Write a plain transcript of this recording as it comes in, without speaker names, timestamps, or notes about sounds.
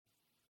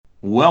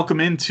Welcome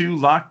into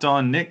Locked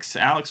On Knicks.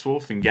 Alex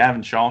Wolf and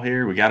Gavin Shaw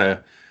here. We got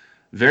a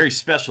very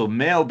special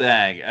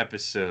mailbag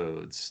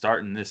episode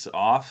starting this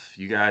off.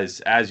 You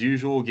guys, as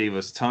usual, gave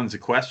us tons of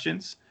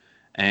questions.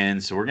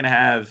 And so we're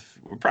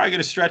probably going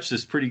to stretch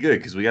this pretty good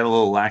because we got a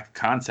little lack of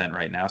content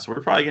right now. So we're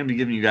probably going to be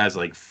giving you guys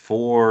like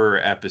 4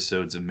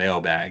 episodes of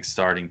mailbag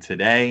starting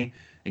today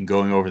and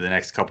going over the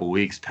next couple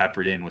weeks,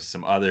 peppered in with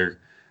some other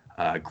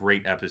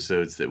great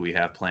episodes that we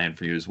have planned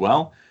for you as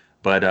well.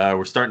 But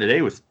we're starting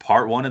today with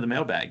part 1 of the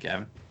mailbag,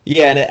 Gavin.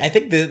 Yeah, and I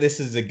think this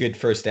is a good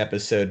first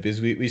episode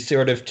because we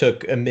sort of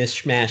took a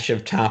mishmash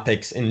of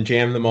topics and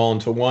jammed them all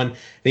into one.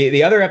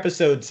 The other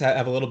episodes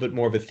have a little bit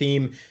more of a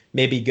theme,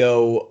 maybe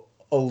go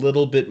a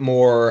little bit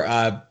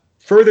more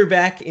further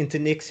back into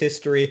Knicks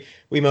history.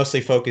 We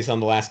mostly focus on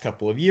the last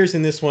couple of years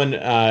in this one,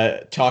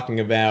 talking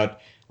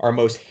about our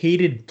most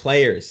hated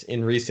players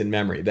in recent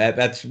memory.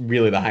 That's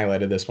really the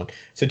highlight of this one.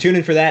 So tune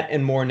in for that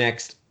and more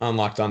next on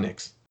Locked On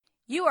Knicks.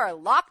 You are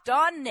Locked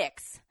On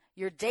Knicks,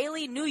 your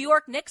daily New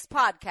York Knicks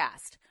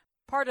podcast,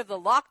 part of the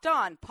Locked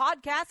On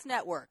Podcast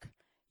Network,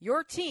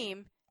 your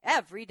team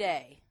every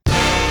day.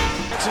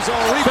 It's his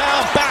own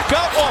rebound, back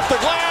up, off the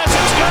glass,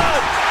 it's good!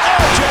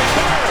 R.J.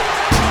 Barrett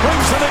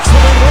brings the Knicks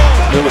within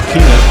one.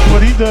 Ntilikina,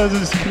 what he does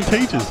is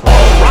contagious.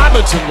 Oh,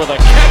 Robinson with a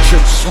catch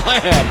and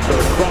slam.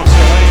 Across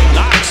the lane,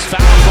 Knox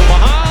foul from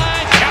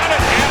behind, count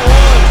it, and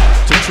one.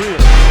 To Trier.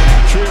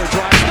 Trier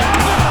drives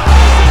down.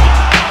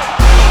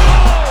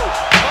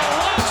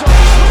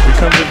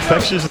 Becomes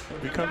infectious.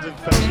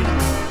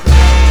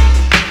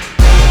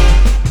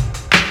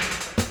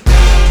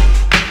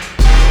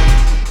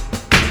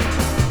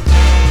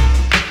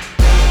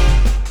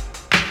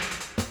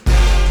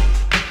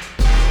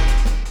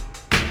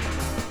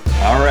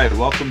 All right,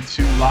 welcome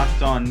to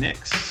Locked On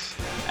Knicks.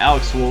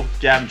 Alex Wolf,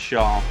 Gavin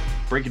Shaw,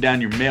 breaking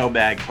down your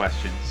mailbag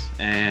questions.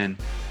 And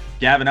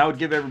Gavin, I would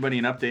give everybody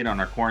an update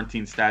on our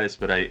quarantine status,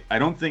 but I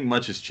don't think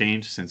much has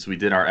changed since we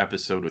did our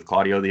episode with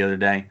Claudio the other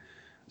day.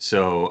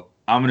 So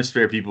I'm going to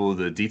spare people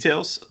the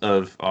details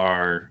of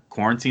our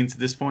quarantines at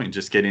this point and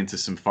just get into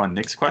some fun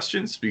Knicks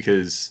questions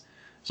because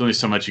there's only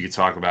so much you could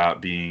talk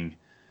about being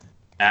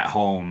at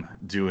home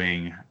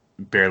doing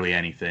barely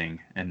anything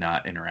and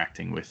not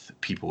interacting with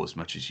people as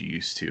much as you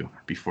used to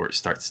before it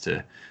starts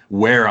to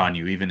wear on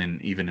you, even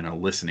in a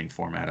listening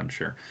format, I'm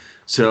sure.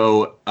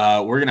 So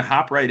we're going to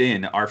hop right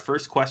in. Our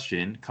first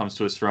question comes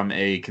to us from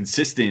a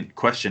consistent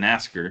question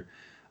asker,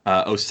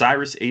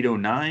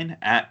 Osiris809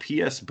 at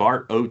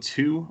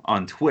PSBart02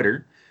 on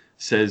Twitter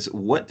says,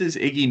 what does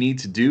Iggy need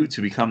to do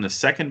to become the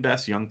second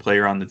best young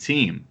player on the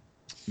team?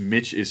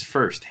 Mitch is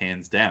first,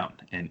 hands down.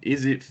 And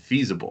is it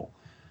feasible?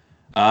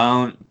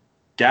 Gavin,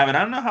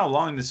 I don't know how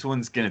long this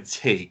one's going to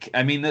take.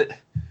 I mean,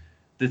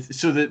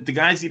 the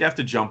guys you'd have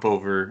to jump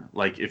over,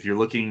 like if you're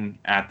looking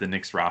at the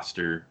Knicks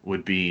roster,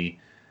 would be,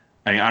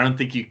 I mean, I don't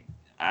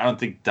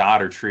think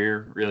Dodd or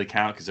Trier really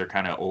count because they're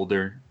kind of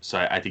older. So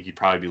I think you'd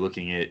probably be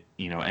looking at,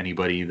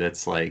 anybody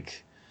that's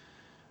like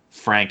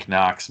Frank,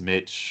 Knox,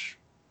 Mitch,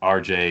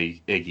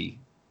 RJ, Iggy.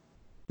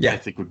 Yeah, I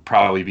think would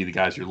probably be the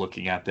guys you're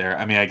looking at there.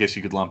 I mean, I guess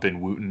you could lump in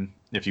Wooten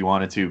if you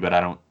wanted to, but I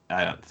don't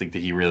think that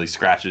he really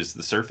scratches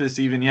the surface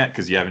even yet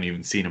because you haven't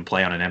even seen him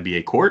play on an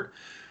NBA court.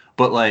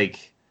 But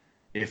like,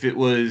 if it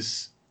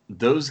was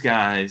those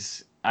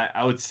guys,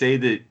 I would say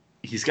that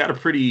he's got a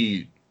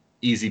pretty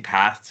easy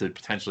path to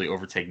potentially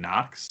overtake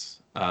Knox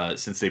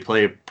since they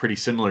play a pretty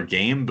similar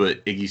game,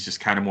 but Iggy's just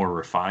kind of more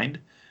refined,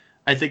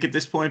 I think, at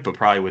this point, but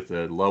probably with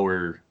a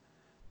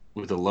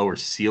lower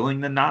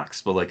ceiling than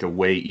Knox, but like a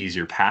way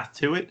easier path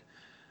to it.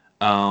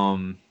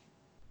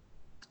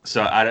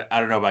 So I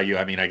don't know about you.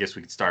 I mean, I guess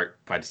we could start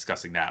by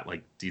discussing that.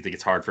 Like, do you think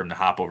it's hard for him to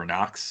hop over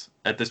Knox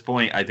at this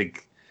point? I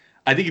think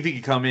if he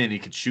could come in, he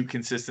could shoot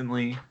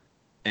consistently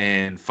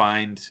and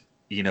find,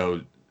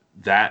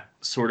 that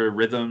sort of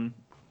rhythm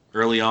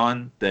early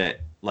on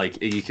that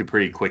like he could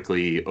pretty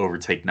quickly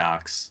overtake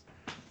Knox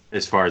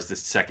as far as the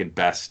second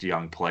best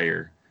young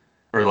player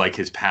or like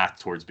his path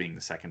towards being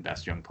the second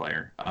best young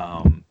player.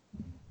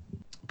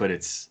 But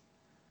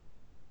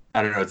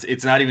I don't know.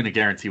 It's not even a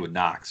guarantee with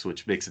Knox,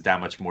 which makes it that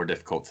much more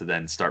difficult to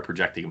then start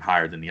projecting him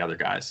higher than the other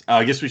guys.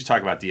 I guess we should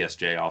talk about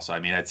DSJ also. I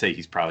mean, I'd say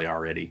he's probably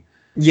already.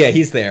 Yeah,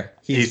 he's there.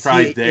 He's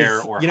probably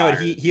there or higher.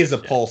 He has a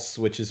pulse,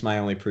 which is my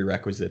only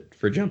prerequisite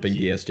for jumping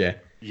DSJ.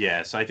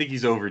 Yeah, so I think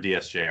he's over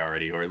DSJ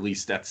already, or at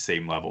least at the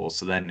same level.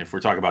 So then if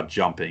we're talking about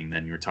jumping,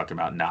 then you're talking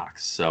about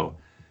Knox. So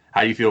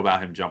how do you feel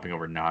about him jumping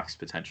over Knox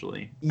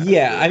potentially?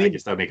 Yeah, I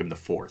guess that would make him the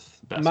 4th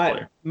best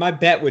player. My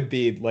bet would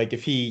be like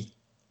if he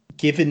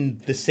given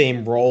the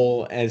same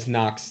role as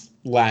Knox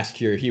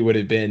last year, he would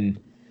have been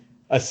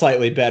a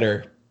slightly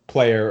better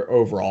player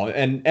overall.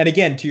 And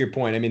again, to your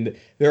point, I mean,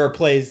 there are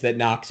plays that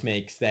Knox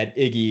makes that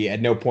Iggy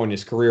at no point in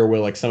his career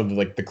will, like some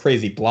of the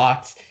crazy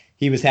blocks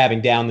he was having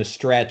down the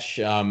stretch.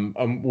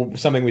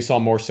 Something we saw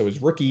more so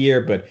his rookie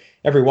year, but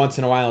every once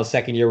in a while, his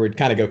second year would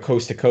kind of go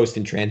coast to coast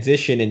in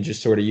transition and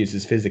just sort of use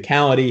his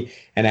physicality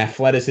and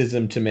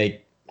athleticism to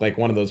make like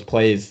one of those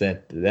plays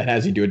that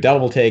has you do a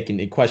double take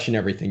and question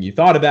everything you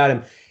thought about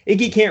him.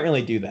 Iggy can't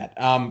really do that.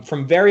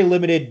 From very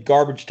limited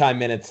garbage time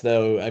minutes,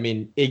 though, I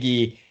mean,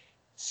 Iggy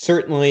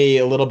certainly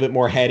a little bit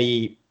more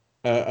heady,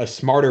 a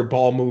smarter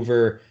ball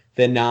mover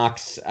than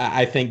Knox.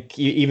 I think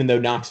even though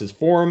Knox's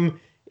form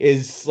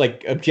is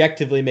like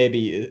objectively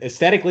maybe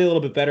aesthetically a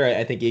little bit better,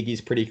 I think Iggy's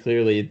pretty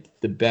clearly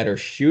the better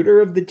shooter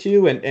of the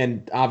two.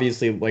 And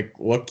obviously, like,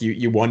 look,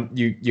 you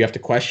have to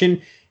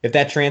question if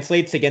that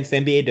translates against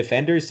NBA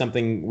defenders,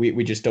 something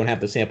we just don't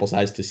have the sample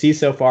size to see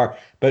so far.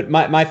 But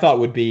my thought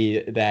would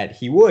be that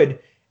he would.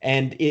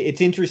 And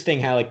it's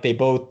interesting how like they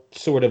both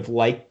sort of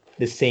like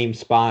the same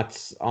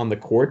spots on the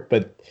court,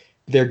 but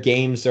their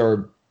games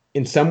are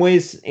in some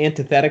ways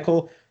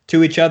antithetical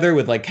to each other,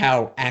 with like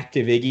how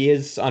active Iggy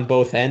is on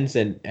both ends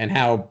and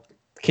how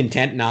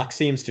content Knox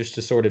seems just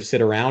to sort of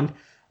sit around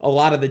a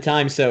lot of the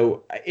time.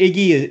 So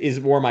Iggy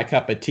is more my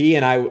cup of tea,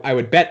 and I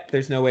would bet,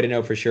 there's no way to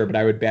know for sure, but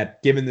I would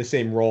bet given the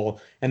same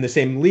role and the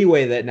same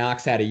leeway that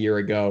Knox had a year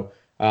ago,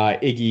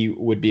 Iggy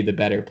would be the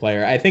better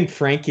player. I think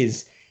Frank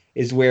is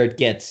where it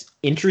gets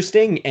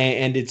interesting,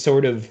 and it's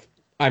sort of,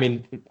 I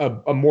mean,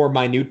 a more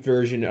minute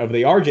version of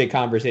the RJ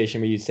conversation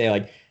where you say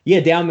like,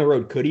 yeah, down the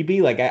road, could he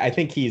be? Like, I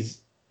think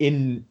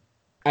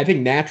I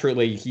think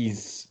naturally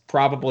he's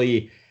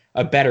probably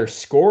a better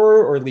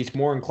scorer, or at least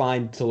more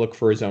inclined to look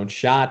for his own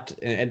shot,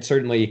 and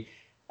certainly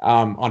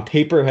on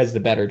paper has the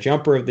better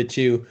jumper of the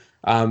two.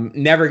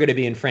 Never going to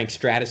be in Frank's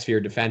stratosphere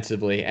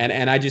defensively,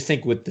 and I just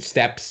think with the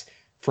steps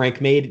Frank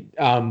made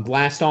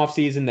last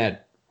offseason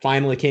that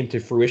finally came to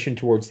fruition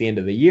towards the end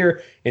of the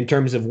year in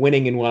terms of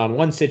winning in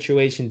one-on-one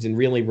situations and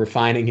really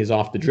refining his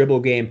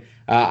off-the-dribble game,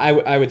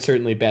 I would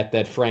certainly bet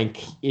that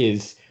Frank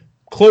is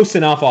close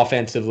enough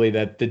offensively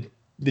that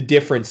the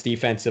difference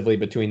defensively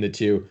between the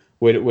two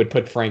would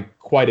put Frank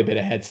quite a bit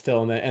ahead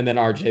still. And then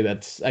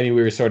RJ, we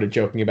were sort of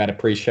joking about a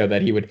pre-show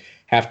that he would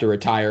have to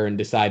retire and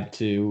decide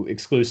to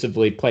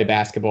exclusively play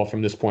basketball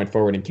from this point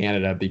forward in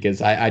Canada,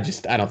 because I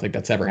don't think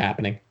that's ever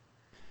happening.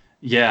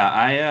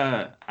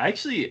 Yeah, I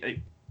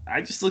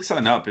just looked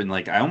something up, and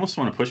like I almost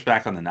want to push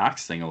back on the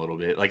Knox thing a little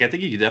bit. Like I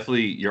think you could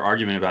definitely, your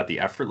argument about the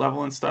effort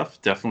level and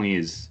stuff definitely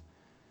is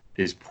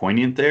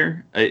poignant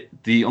there.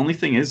 The only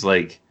thing is,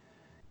 like,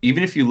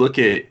 even if you look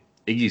at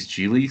Iggy's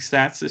G League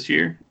stats this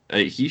year,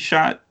 he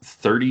shot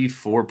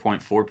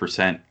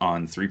 34.4%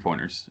 on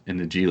 3-pointers in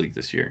the G League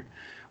this year,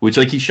 which,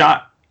 like, he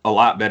shot a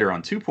lot better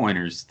on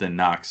 2-pointers than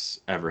Knox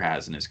ever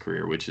has in his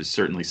career, which is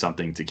certainly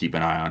something to keep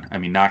an eye on. I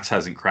mean, Knox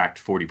hasn't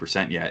cracked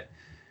 40% yet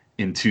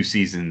in 2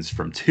 seasons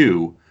from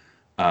 2.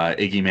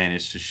 Iggy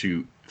managed to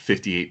shoot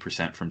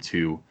 58% from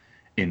 2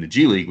 in the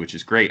G League, which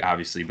is great,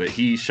 obviously, but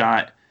he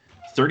shot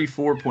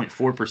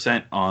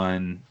 34.4%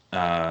 on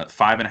 5.5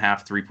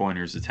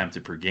 3-pointers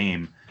attempted per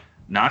game.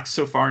 Knox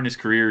so far in his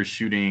career is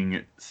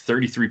shooting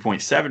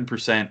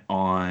 33.7%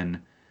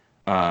 on,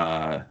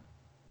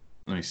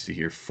 let me see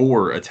here,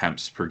 4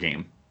 attempts per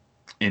game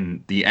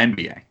in the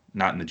NBA,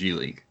 not in the G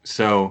League.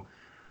 So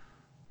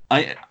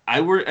I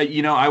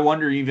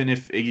wonder even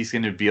if Iggy's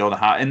going to be able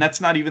to, and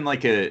that's not even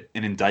like an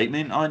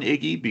indictment on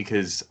Iggy,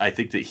 because I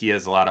think that he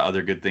has a lot of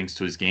other good things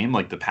to his game,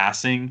 like the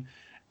passing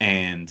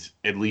and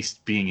at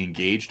least being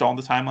engaged all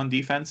the time on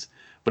defense.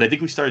 But I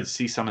think we started to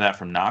see some of that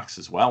from Knox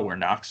as well, where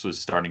Knox was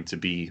starting to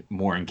be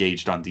more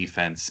engaged on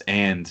defense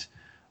and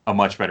a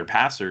much better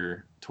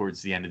passer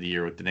towards the end of the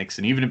year with the Knicks,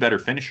 and even a better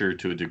finisher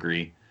to a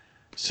degree.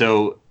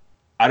 So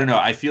I don't know.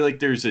 I feel like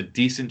there's a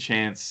decent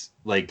chance,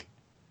 like,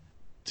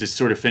 to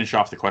sort of finish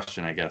off the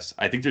question, I guess,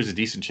 I think there's a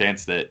decent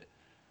chance that,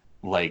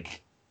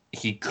 like,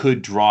 he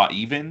could draw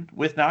even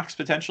with Knox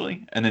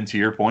potentially. And then to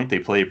your point, they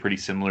play a pretty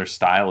similar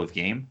style of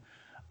game.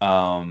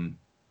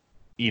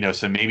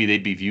 So maybe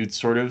they'd be viewed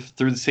sort of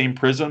through the same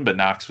prism, but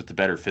Knox with the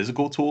better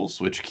physical tools,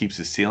 which keeps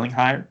his ceiling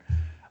higher.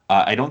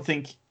 I don't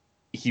think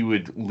he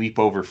would leap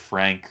over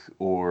Frank,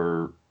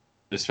 or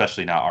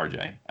especially not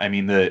RJ. I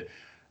mean, the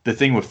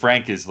thing with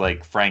Frank is,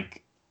 like,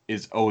 Frank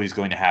is always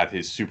going to have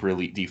his super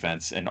elite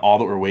defense, and all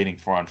that we're waiting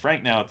for on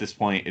Frank now at this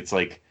point, it's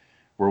like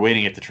we're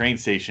waiting at the train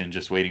station,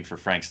 just waiting for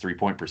Frank's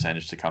 3-point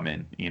percentage to come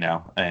in,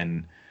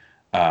 and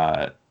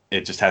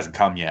it just hasn't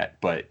come yet.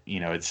 But,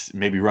 it's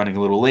maybe running a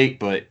little late,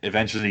 but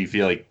eventually you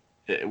feel like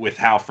with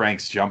how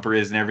Frank's jumper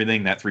is and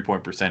everything, that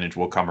 3-point percentage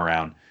will come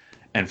around.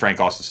 And Frank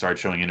also started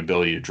showing an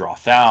ability to draw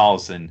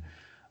fouls and,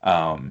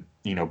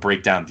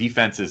 break down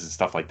defenses and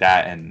stuff like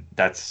that. And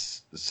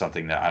that's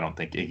something that I don't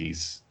think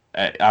he's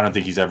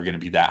ever going to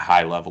be that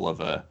high level of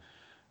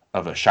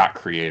a shot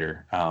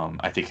creator.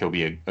 I think he'll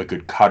be a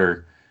good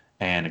cutter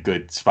and a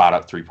good spot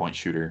up 3-point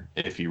shooter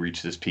if he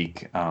reaches his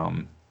peak.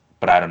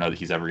 But I don't know that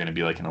he's ever going to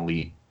be like an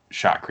elite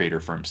shot creator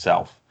for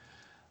himself,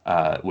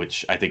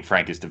 which I think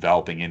Frank is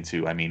developing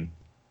into. I mean,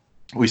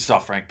 we saw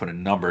Frank put a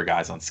number of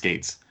guys on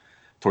skates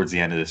towards the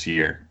end of this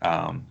year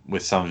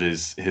with some of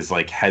his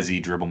like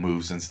hezzy dribble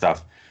moves and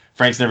stuff.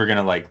 Frank's never going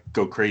to like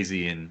go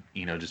crazy and,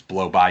 just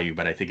blow by you,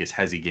 but I think his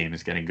hezzy game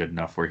is getting good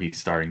enough where he's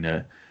starting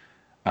to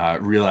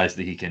realize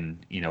that he can,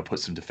 put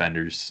some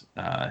defenders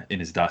in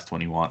his dust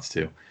when he wants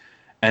to.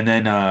 And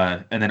then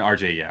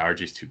RJ,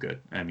 RJ's too good.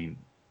 I mean,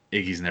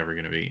 Iggy's never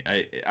going to be.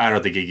 I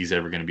don't think Iggy's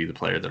ever going to be the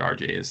player that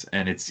RJ is.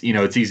 And it's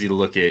easy to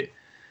look at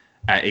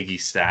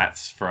Iggy's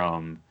stats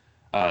from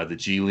the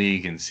G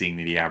League and seeing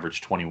that he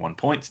averaged 21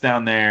 points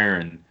down there,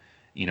 and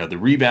the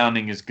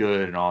rebounding is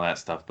good and all that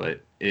stuff.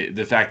 But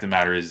the fact of the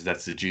matter is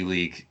that's the G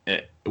League.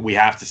 We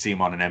have to see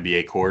him on an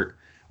NBA court.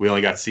 We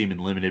only got to see him in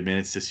limited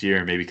minutes this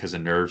year, maybe because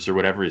of nerves or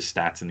whatever. His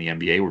stats in the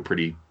NBA were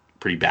pretty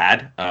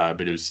bad,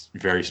 but it was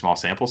very small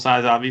sample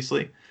size,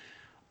 obviously.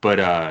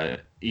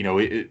 But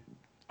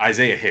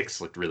Isaiah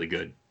Hicks looked really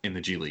good in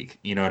the G League.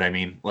 You know what I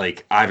mean?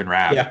 Like Ivan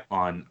Rabb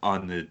on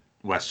the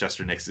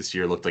Westchester Knicks this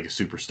year looked like a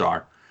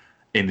superstar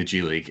in the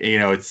G League.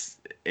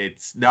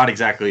 It's not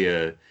exactly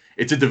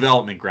it's a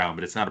development ground,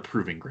 but it's not a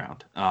proving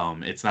ground.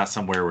 It's not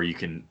somewhere where you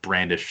can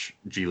brandish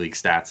G League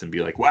stats and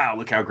be like, wow,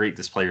 look how great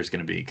this player is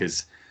going to be.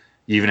 Because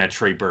you even had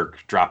Trey Burke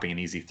dropping an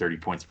easy 30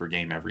 points per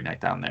game every night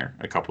down there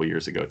a couple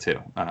years ago too.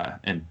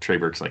 And Trey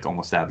Burke's like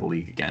almost out of the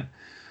league again.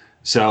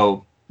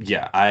 So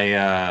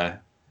yeah,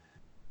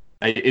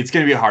 it's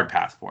going to be a hard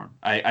path for him.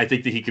 I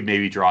think that he could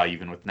maybe draw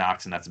even with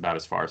Knox, and that's about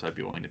as far as I'd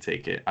be willing to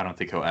take it. I don't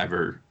think he'll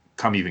ever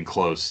come even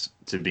close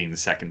to being the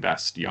second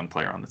best young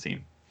player on the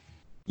team.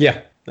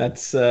 Yeah,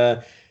 that's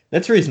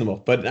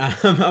reasonable, but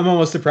I'm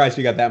almost surprised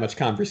we got that much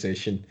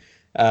conversation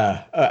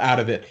out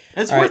of it.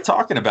 It's worth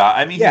talking about.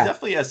 I mean, he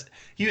definitely has.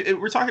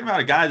 We're talking about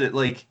a guy that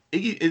like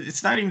Iggy.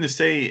 It's not even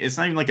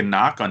like a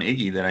knock on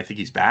Iggy that I think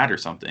he's bad or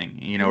something.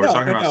 We're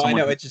talking about someone. I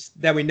know it's just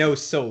that we know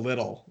so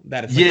little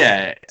that it's such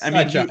a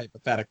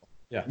hypothetical.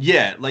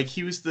 Yeah, like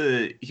he was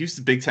the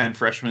Big Ten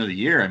Freshman of the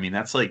Year. I mean,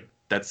 that's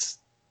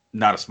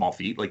not a small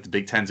feat. Like the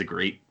Big Ten's a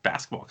great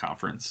basketball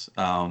conference.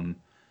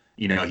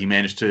 He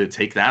managed to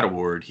take that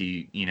award.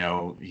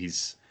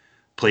 He's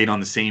played on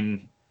the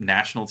same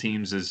national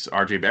teams as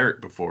RJ Barrett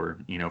before,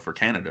 for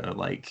Canada.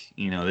 Like,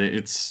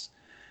 he's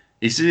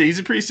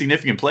a pretty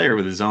significant player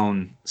with his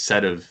own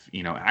set of,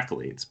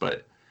 accolades.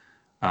 But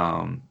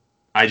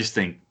I just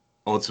think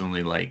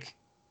ultimately, like,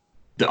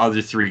 the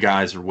other three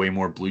guys are way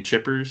more blue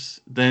chippers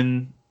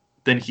than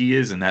he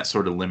is, and that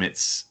sort of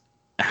limits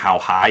how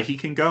high he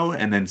can go.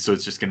 And then so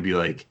it's just going to be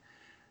like,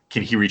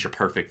 can he reach a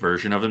perfect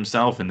version of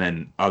himself? And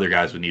then other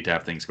guys would need to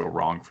have things go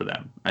wrong for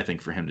them, I think,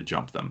 for him to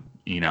jump them.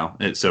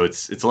 So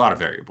it's a lot of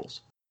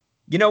variables.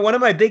 One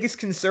of my biggest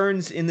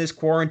concerns in this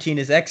quarantine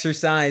is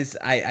exercise.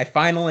 I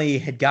finally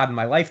had gotten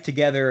my life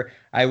together.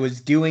 I was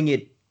doing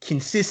it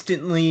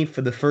consistently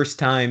for the first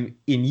time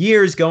in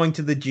years, going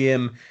to the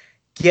gym,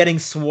 getting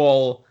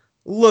swole,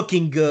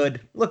 looking good,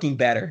 looking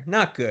better,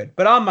 not good,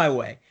 but on my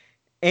way.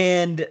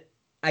 And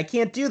I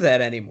can't do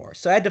that anymore.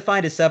 So I had to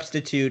find a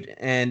substitute,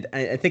 and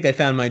I think I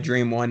found my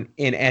dream one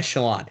in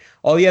Echelon.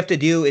 All you have to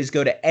do is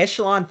go to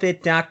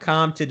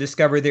echelonfit.com to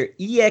discover their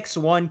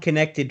EX1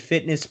 connected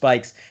fitness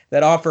bikes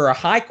that offer a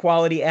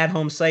high-quality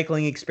at-home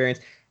cycling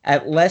experience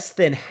at less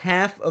than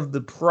half of the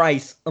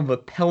price of a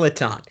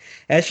Peloton.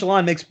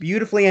 Echelon makes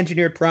beautifully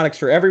engineered products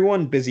for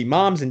everyone, busy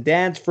moms and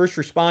dads, first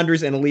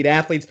responders, and elite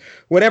athletes,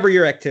 whatever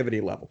your activity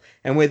level.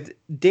 And with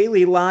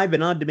daily live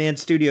and on-demand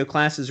studio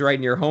classes right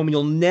in your home,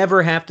 you'll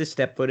never have to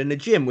step foot in a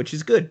gym, which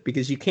is good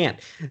because you can't.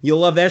 You'll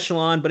love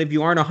Echelon, but if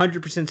you aren't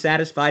 100%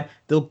 satisfied,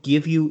 they'll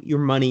give you your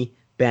money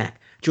back.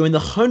 Join the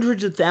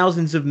hundreds of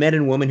thousands of men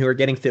and women who are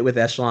getting fit with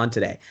Echelon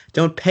today.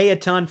 Don't pay a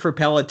ton for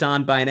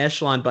Peloton. Buy an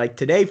Echelon bike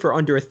today for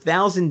under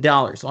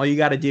 $1,000. All you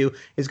got to do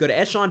is go to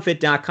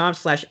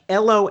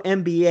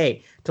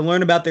echelonfit.com/LOMBA to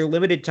learn about their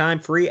limited time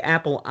free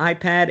Apple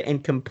iPad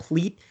and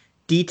complete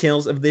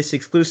details of this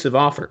exclusive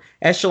offer.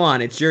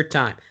 Echelon, it's your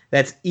time.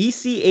 That's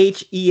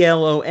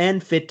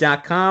ECHELON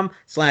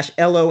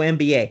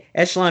fit.com/LOMBA.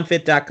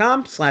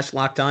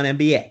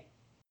 Echelonfit.com/LockedOnNBA.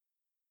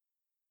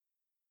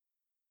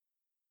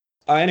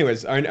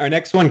 Anyways, our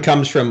next one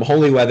comes from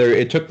Holy Weather.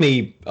 It took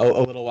me a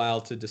little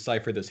while to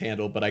decipher this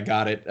handle, but I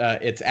got it.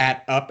 It's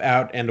at Up,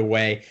 Out, and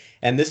Away.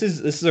 And this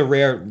is a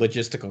rare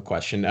logistical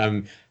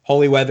question.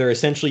 Holy Weather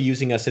essentially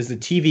using us as a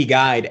TV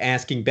guide,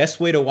 asking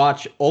best way to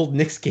watch old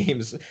Knicks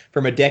games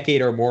from a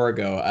decade or more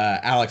ago.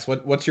 Alex,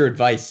 what's your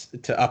advice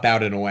to Up,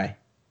 Out, and Away?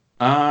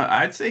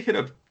 I'd say hit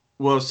up.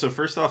 Well, so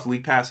first off,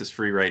 League Pass is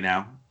free right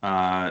now.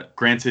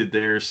 Granted,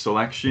 their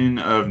selection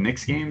of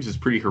Knicks games is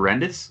pretty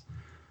horrendous.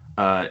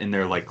 In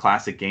their like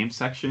classic game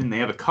section, they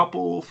have a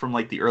couple from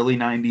like the early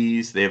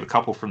 90s. They have a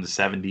couple from the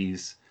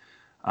 70s,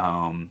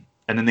 and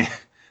then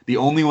the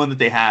only one that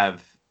they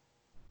have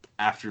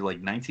after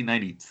like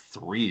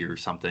 1993 or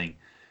something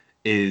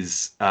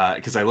is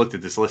because I looked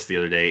at this list the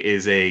other day,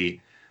 is the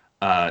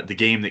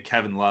game that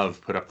Kevin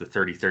Love put up, the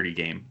 30-30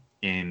 game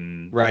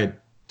in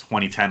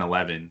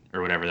 2010-11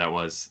 or whatever that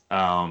was.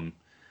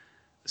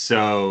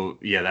 So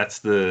yeah, that's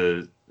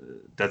the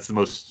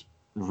most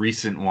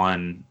recent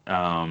one.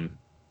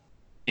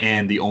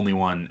 And the only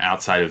one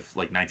outside of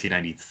like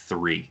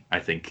 1993, I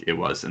think it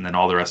was. And then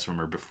all the rest of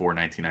them are before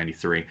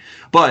 1993.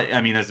 But,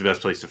 I mean, that's the best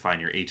place to find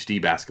your HD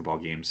basketball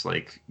games,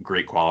 like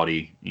great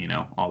quality,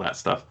 all that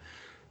stuff.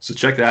 So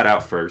check that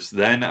out first.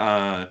 Then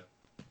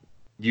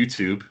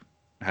YouTube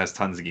has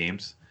tons of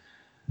games.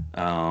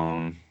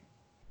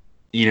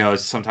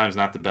 it's sometimes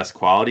not the best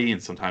quality,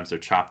 and sometimes they're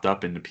chopped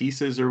up into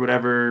pieces or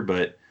whatever,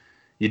 but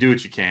you do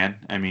what you can.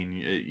 I mean,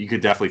 you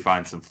could definitely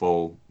find some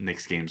full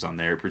Knicks games on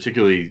there,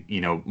 particularly,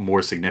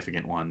 more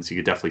significant ones. You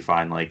could definitely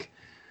find, like,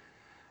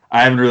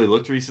 I haven't really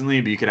looked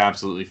recently, but you could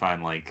absolutely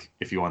find, like,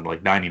 if you want,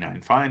 like,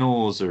 99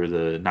 finals or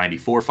the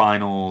 94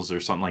 finals or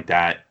something like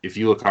that. If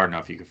you look hard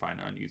enough, you can find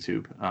it on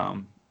YouTube.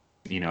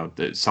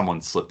 That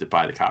someone slipped it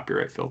by the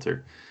copyright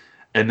filter.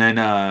 And then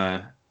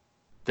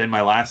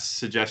my last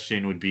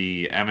suggestion would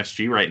be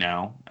MSG right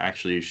now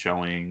actually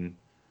showing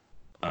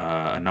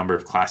a number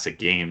of classic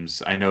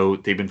games. I know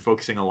they've been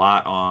focusing a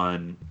lot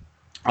on,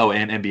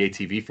 and NBA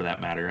TV for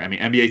that matter. I mean,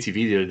 NBA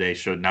TV the other day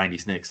showed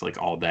 90s Knicks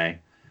like all day.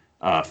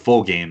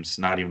 Full games,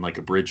 not even like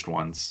abridged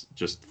ones,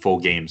 just full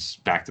games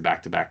back to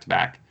back to back to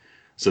back.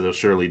 So they'll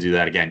surely do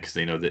that again because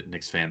they know that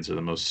Knicks fans are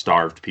the most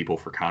starved people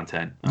for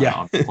content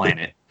on the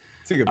planet.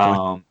 That's a good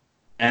point.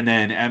 And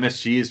then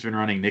MSG has been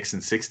running Knicks in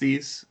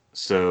 60s,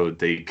 so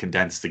they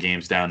condensed the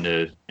games down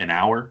to an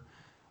hour.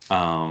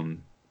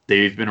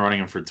 They've been running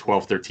them for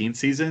 12-13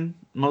 season,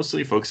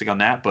 mostly focusing on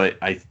that. But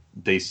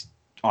they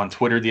on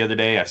Twitter the other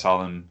day, I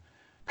saw them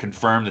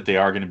confirm that they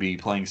are going to be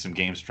playing some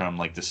games from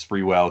like the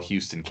Sprewell,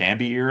 Houston,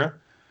 Camby era.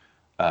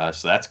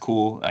 So that's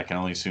cool. I can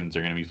only assume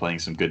they're going to be playing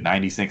some good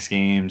 90s Knicks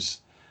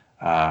games.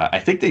 I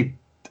think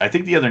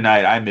the other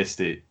night, I missed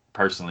it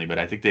personally, but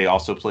I think they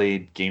also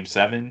played Game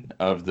 7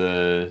 of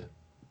the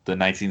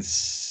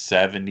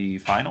 1970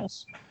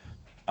 finals.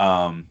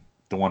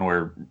 The one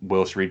where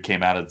Willis Reed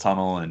came out of the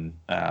tunnel and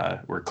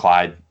where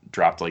Clyde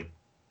dropped like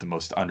the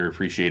most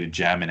underappreciated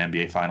gem in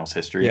NBA Finals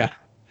history. Yeah.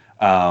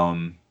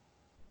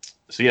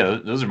 So yeah,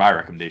 those are my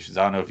recommendations.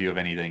 I don't know if you have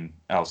anything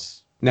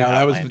else. No,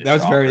 that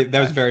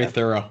was very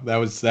thorough. That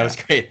was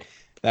great.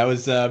 That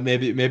was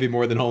maybe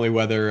more than Holy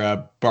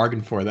Weather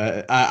bargained for.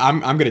 That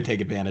I'm going to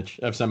take advantage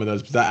of some of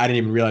those because I didn't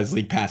even realize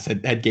League Pass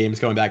had games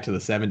going back to the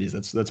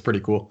 70s. That's pretty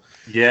cool.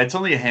 Yeah, it's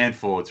only a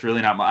handful. It's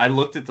really not. I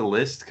looked at the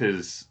list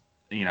because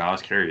I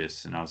was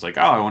curious and I was like,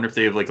 oh, I wonder if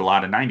they have like a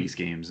lot of 90s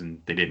games,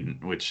 and they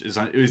didn't,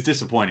 it was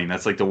disappointing.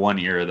 That's like the one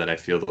era that I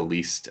feel the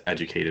least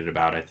educated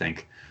about, I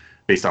think,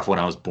 based off when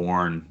I was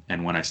born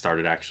and when I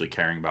started actually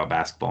caring about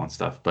basketball and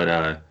stuff.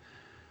 But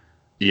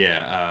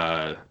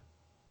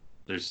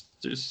there's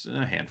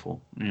a handful,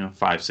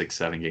 5, 6,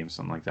 7 games,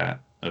 something like that,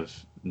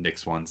 of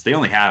Knicks ones. They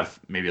only have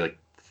maybe like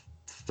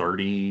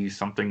 30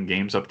 something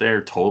games up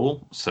there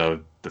total. So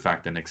the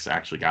fact that Knicks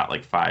actually got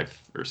like 5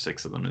 or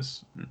 6 of them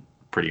is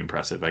pretty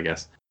impressive, I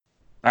guess.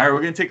 All right,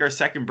 we're going to take our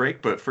second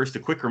break, but first a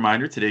quick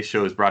reminder. Today's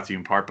show is brought to you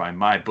in part by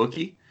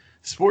MyBookie.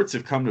 Sports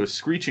have come to a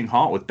screeching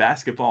halt with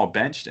basketball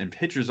benched and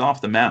pitchers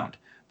off the mound.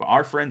 But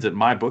our friends at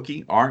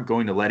MyBookie aren't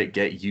going to let it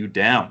get you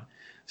down.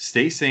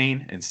 Stay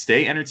sane and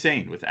stay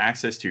entertained with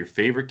access to your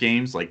favorite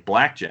games like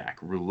blackjack,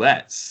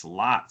 roulette,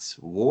 slots,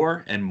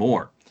 war, and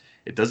more.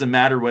 It doesn't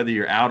matter whether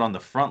you're out on the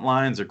front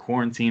lines or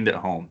quarantined at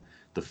home.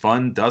 The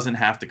fun doesn't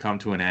have to come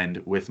to an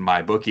end with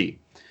MyBookie.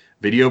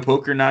 Video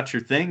poker not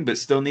your thing, but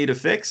still need a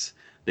fix?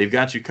 They've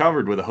got you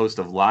covered with a host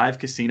of live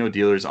casino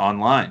dealers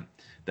online.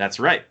 That's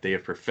right, they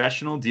have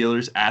professional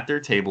dealers at their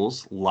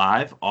tables,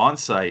 live,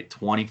 on-site,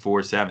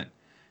 24/7.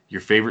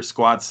 Your favorite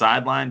squad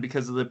sidelined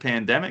because of the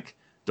pandemic?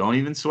 Don't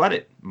even sweat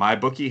it.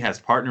 MyBookie has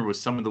partnered with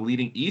some of the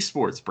leading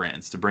esports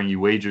brands to bring you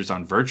wagers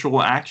on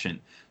virtual action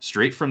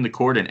straight from the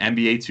court in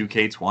NBA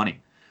 2K20.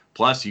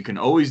 Plus, you can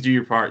always do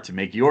your part to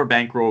make your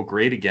bankroll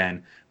great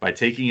again by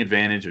taking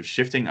advantage of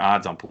shifting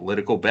odds on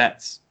political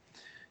bets.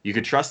 You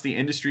can trust the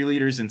industry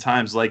leaders in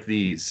times like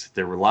these.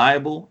 They're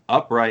reliable,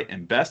 upright,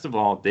 and best of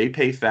all, they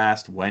pay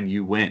fast when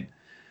you win.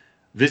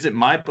 Visit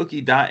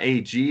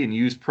mybookie.ag and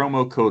use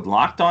promo code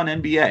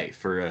LOCKEDONNBA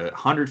for a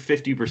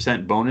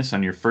 150% bonus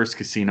on your first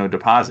casino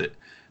deposit.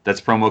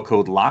 That's promo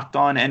code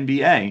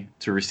LOCKEDONNBA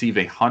to receive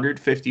a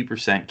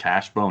 150%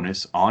 cash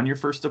bonus on your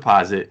first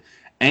deposit,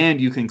 and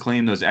you can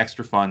claim those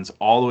extra funds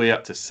all the way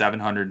up to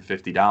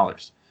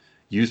 $750.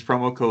 Use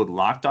promo code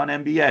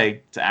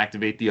LOCKEDONNBA to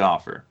activate the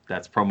offer.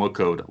 That's promo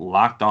code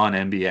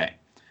LOCKEDONNBA.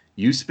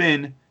 You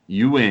spin,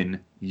 you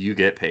win, you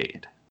get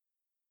paid.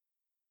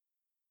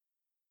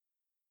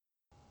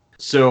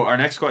 So our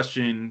next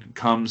question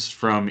comes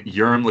from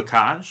Urim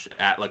Lakaj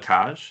at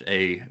Lakaj,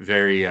 a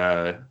very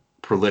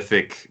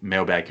prolific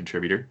mailbag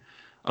contributor.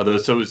 Although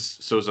so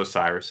is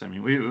Osiris. I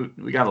mean,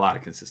 we got a lot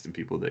of consistent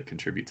people that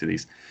contribute to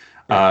these.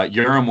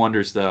 Urim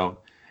wonders, though,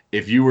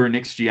 if you were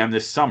Knicks GM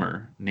this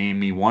summer, name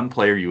me one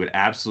player you would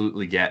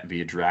absolutely get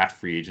via draft,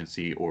 free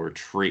agency, or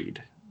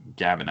trade.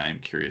 Gavin, I am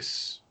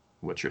curious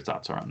what your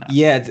thoughts are on that.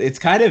 Yeah,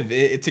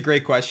 it's a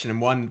great question,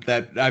 and one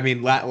that, I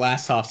mean,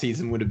 last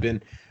offseason would have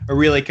been a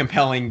really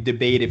compelling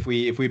debate if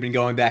we'd been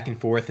going back and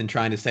forth and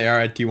trying to say, all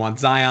right, do you want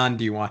Zion?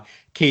 Do you want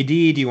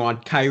KD? Do you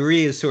want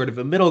Kyrie as sort of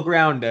a middle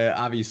ground?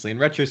 Obviously, in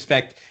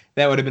retrospect,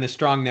 that would have been a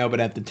strong no, but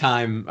at the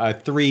time,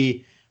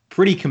 3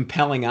 pretty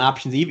compelling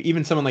options.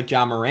 Even someone like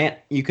Ja Morant,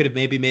 you could have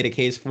maybe made a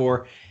case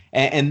for.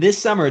 And this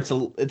summer, it's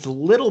a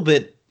little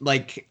bit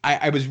like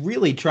I was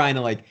really trying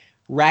to like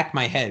rack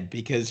my head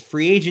because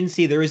free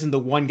agency, there isn't the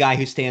one guy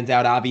who stands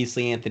out,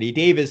 obviously Anthony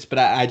Davis, but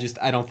I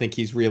don't think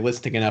he's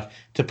realistic enough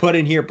to put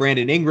in here.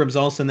 Brandon Ingram's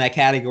also in that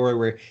category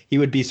where he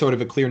would be sort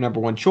of a clear number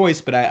one choice,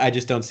 but I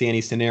just don't see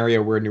any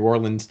scenario where New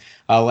Orleans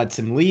lets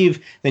him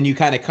leave. Then you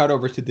kind of cut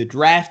over to the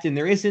draft, and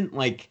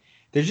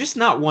there's just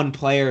not one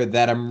player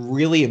that I'm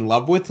really in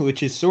love with,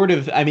 which is sort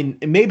of, I mean,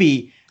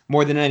 maybe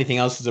more than anything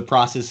else is a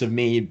process of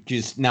me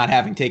just not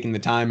having taken the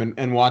time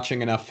and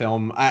watching enough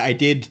film. I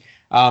did,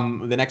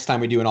 the next time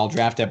we do an all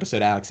draft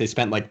episode, Alex, I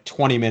spent like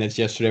 20 minutes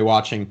yesterday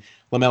watching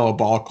LaMelo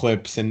Ball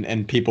clips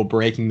and people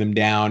breaking them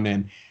down.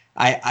 And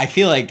I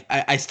feel like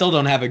I still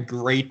don't have a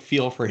great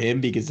feel for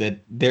him because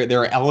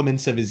there are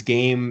elements of his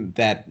game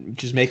that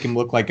just make him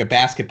look like a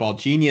basketball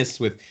genius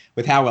with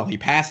how well he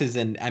passes.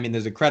 And I mean,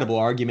 there's a credible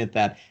argument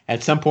that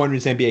at some point in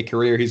his NBA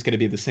career, he's going to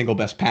be the single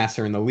best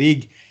passer in the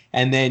league.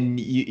 And then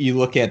you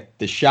look at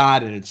the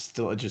shot and it's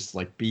still just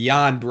like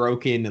beyond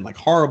broken and like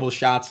horrible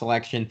shot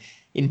selection,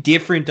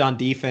 indifferent on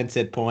defense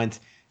at points.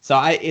 So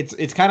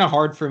it's kind of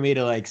hard for me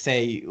to like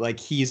say like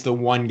he's the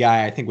one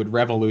guy I think would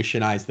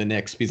revolutionize the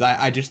Knicks because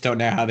I just don't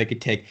know how they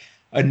could take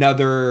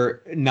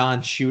another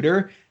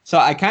non-shooter. So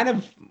I kind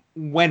of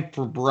went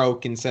for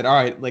broke and said, all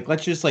right, like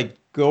let's just like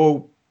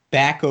go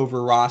back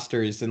over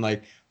rosters and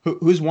like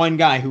who's one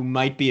guy who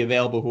might be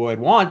available who I'd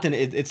want. And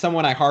it's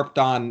someone I harped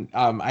on,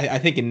 I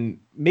think in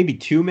maybe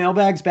 2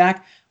 mailbags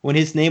back when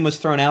his name was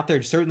thrown out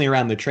there, certainly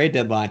around the trade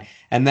deadline.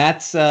 And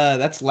that's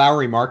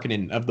Lauri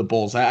Markkanen of the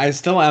Bulls.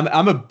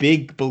 I'm a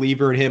big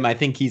believer in him. I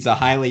think he's a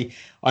highly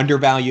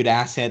undervalued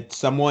asset,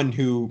 someone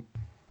who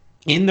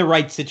in the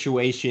right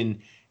situation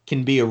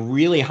can be a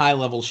really high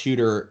level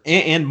shooter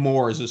and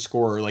more as a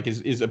scorer, like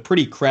is a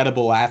pretty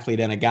credible athlete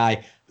and a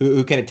guy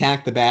who can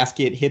attack the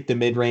basket, hit the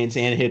mid range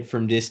and hit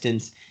from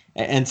distance.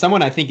 And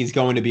someone I think is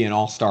going to be an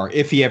all-star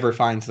if he ever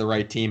finds the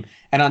right team.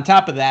 And on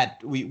top of that,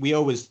 we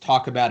always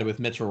talk about it with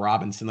Mitchell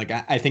Robinson. Like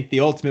I think the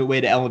ultimate way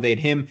to elevate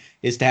him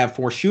is to have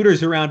 4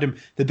 shooters around him.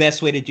 The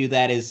best way to do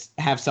that is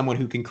have someone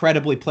who can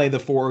credibly play the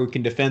 4, who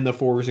can defend the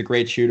 4, who's a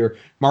great shooter.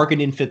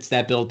 Markkanen fits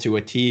that bill to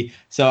a T.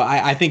 So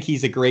I think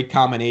he's a great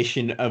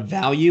combination of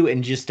value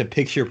and just a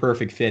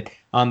picture-perfect fit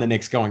on the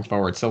Knicks going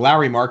forward. So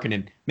Lauri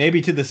Markkanen,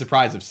 maybe to the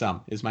surprise of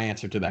some, is my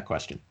answer to that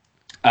question.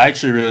 I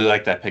actually really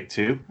like that pick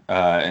too,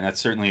 and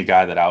that's certainly a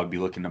guy that I would be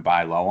looking to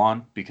buy low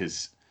on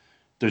because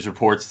there's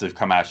reports that have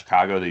come out of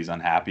Chicago that he's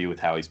unhappy with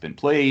how he's been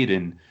played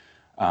and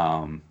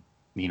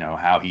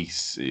how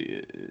he's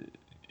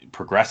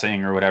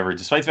progressing or whatever.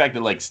 Despite the fact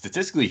that like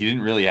statistically he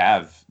didn't really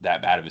have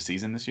that bad of a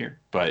season this year,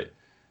 but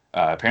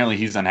apparently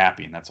he's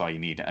unhappy and that's all you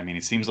need. I mean,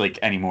 it seems like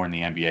anymore in the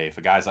NBA, if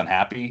a guy's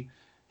unhappy,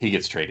 he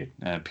gets traded.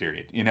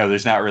 Period.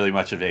 There's not really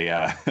much of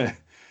a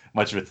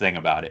thing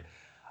about it.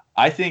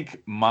 I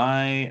think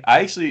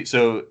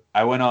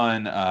I went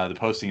on the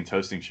Posting and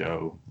Toasting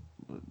show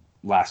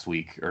last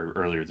week or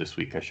earlier this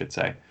week, I should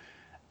say,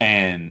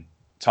 and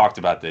talked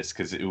about this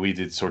because we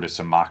did sort of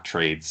some mock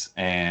trades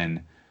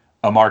and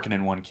a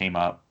Markkanen one came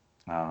up,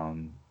 a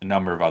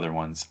number of other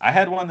ones. I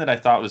had one that I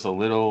thought was a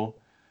little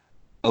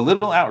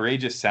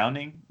outrageous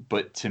sounding,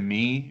 but to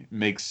me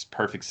makes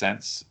perfect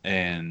sense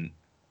and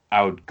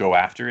I would go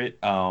after it.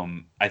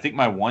 I think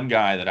my one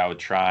guy that I would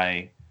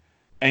try.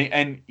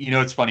 And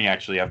it's funny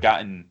actually. I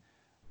got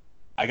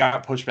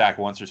pushback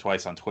once or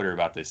twice on Twitter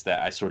about this that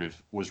I sort of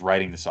was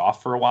writing this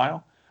off for a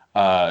while.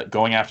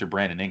 Going after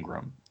Brandon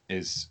Ingram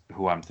is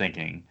who I'm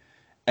thinking,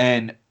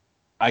 and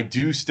I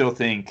do still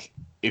think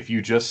if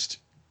you just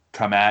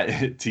come at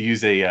it, to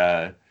use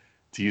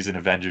an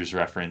Avengers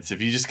reference,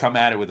 if you just come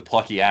at it with a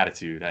plucky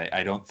attitude,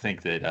 I don't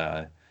think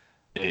that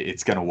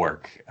it's going to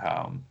work.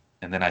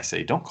 And then I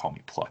say, don't call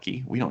me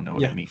plucky. We don't know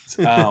what it means.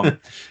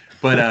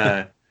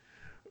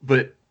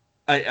 But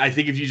I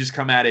think if you just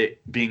come at it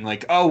being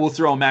like, oh, we'll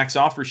throw a max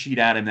offer sheet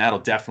at him, that'll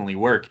definitely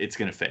work. It's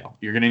going to fail.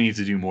 You're going to need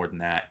to do more than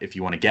that if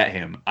you want to get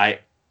him.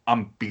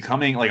 I'm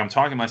becoming like I'm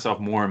talking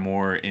myself more and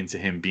more into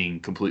him being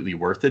completely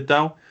worth it,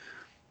 though.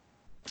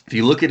 If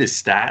you look at his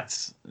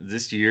stats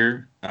this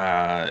year,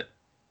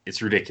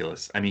 it's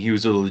ridiculous. I mean, he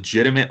was a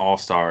legitimate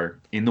all-star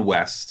in the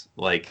West,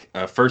 like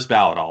a first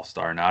ballot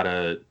all-star, not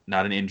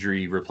an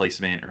injury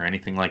replacement or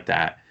anything like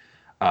that.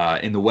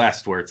 In the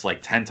West, where it's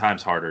like 10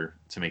 times harder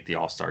to make the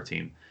all-star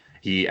team.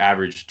 He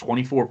averaged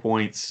 24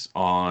 points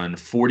on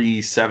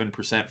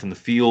 47% from the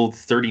field,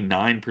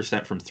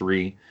 39% from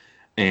 3,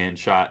 and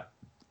shot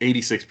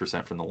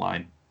 86% from the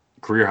line.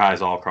 Career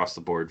highs all across the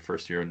board,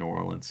 first year in New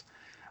Orleans.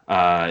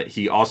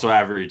 He also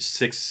averaged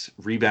 6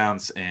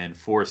 rebounds and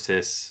 4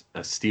 assists,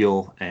 a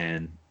steal,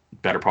 and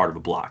better part of a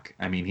block.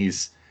 I mean,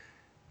 he's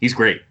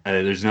great.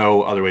 There's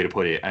no other way to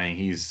put it. I mean,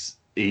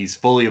 he's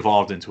fully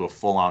evolved into a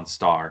full-on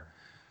star.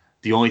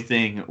 The only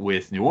thing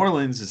with New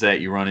Orleans is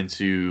that you run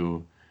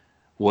into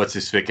what's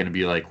his fit going to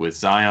be like with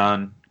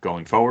Zion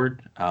going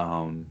forward?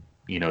 Do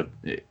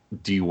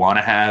you want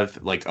to have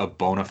like a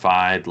bona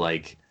fide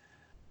like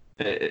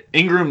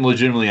Ingram?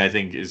 Legitimately, I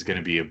think is going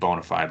to be a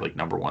bona fide like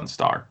number 1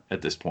 star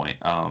at this point.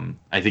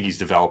 I think he's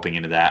developing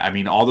into that. I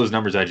mean, all those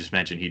numbers I just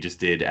mentioned, he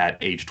just did at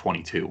age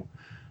 22.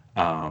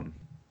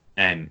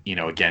 and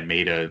again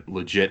made a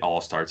legit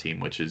all-star team,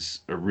 which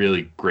is a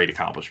really great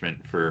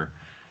accomplishment for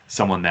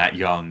someone that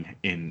young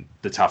in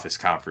the toughest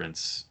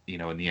conference in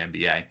the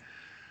NBA.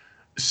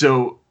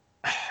 So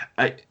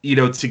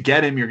to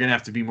get him, you're going to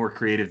have to be more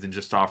creative than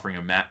just offering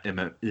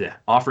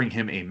offering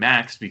him a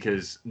max,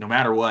 because no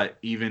matter what,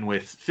 even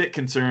with fit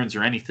concerns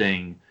or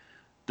anything,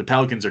 the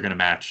Pelicans are going to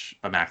match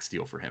a max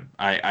deal for him.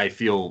 I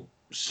feel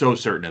so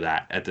certain of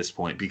that at this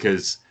point,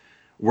 because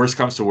worst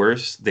comes to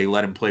worst, they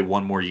let him play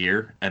one more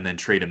year and then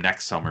trade him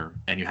next summer,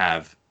 and you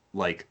have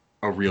like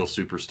a real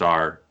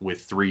superstar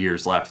with 3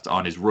 years left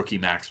on his rookie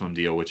maximum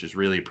deal, which is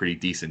really a pretty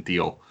decent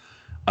deal.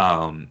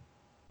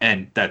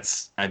 And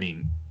that's,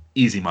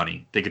 easy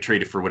money. They could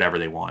trade it for whatever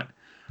they want.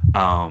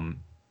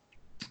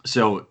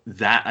 So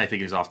that, I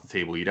think, is off the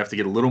table. You'd have to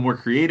get a little more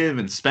creative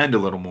and spend a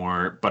little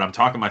more, but I'm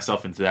talking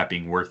myself into that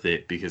being worth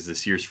it, because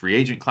this year's free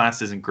agent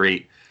class isn't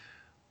great.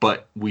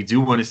 But we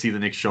do want to see the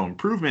Knicks show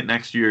improvement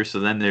next year, so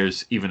then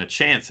there's even a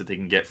chance that they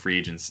can get free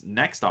agents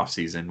next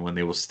offseason when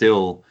they will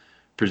still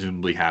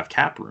presumably have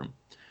cap room.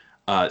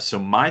 So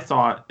my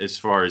thought as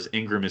far as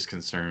Ingram is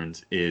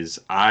concerned is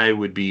I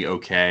would be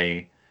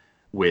okay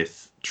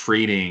with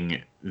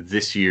trading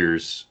this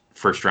year's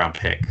first-round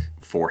pick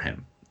for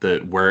him.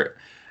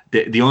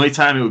 The only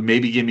time it would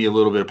maybe give me a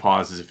little bit of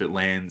pause is if it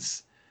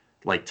lands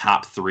like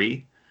top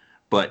 3.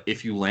 But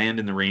if you land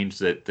in the range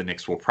that the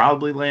Knicks will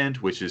probably land,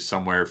 which is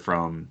somewhere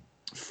from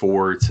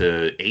 4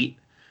 to 8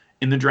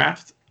 in the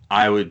draft,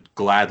 I would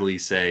gladly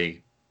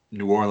say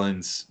New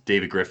Orleans,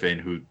 David Griffin,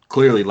 who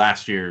clearly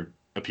last year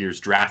appears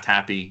draft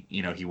happy.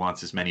 He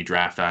wants as many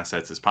draft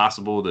assets as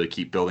possible to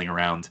keep building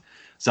around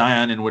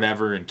Zion and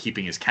whatever, and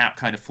keeping his cap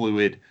kind of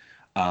fluid.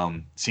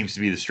 Seems to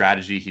be the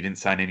strategy. He didn't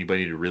sign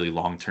anybody to really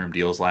long-term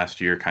deals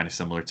last year, kind of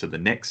similar to the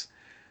Knicks.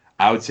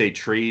 I would say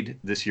trade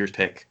this year's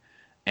pick,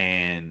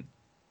 and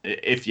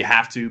if you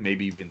have to,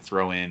 maybe even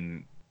throw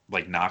in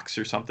like Knox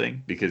or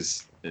something,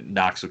 because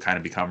Knox would kind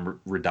of become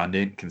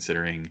redundant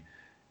considering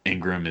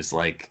Ingram is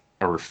like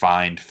a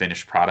refined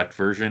finished product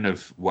version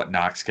of what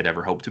Knox could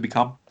ever hope to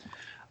become.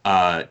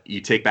 You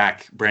take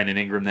back Brandon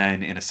Ingram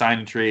then in a sign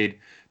and trade.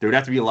 There would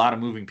have to be a lot of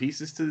moving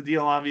pieces to the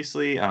deal,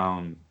 obviously,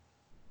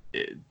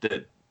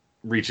 that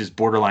reaches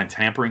borderline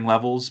tampering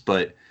levels,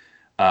 but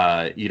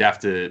you'd have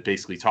to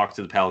basically talk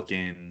to the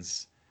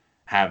Pelicans,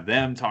 have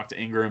them talk to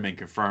Ingram and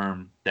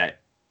confirm that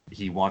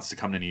he wants to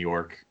come to New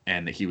York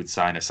and that he would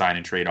sign a sign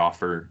and trade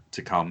offer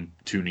to come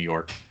to New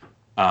York.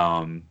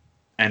 And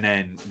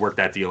then work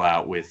that deal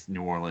out with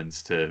New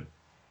Orleans to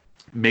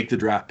make the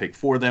draft pick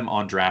for them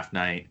on draft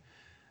night.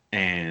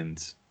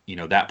 And,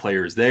 that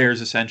player is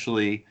theirs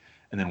essentially.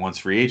 And then once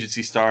free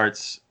agency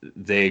starts,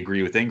 they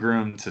agree with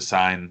Ingram to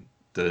sign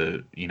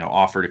the,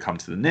 offer to come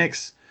to the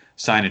Knicks,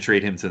 sign and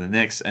trade him to the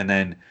Knicks. And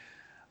then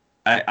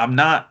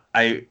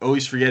I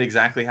always forget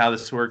exactly how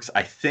this works.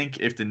 I think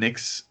if the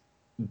Knicks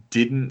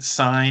didn't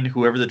sign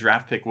whoever the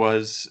draft pick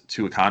was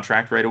to a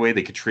contract right away,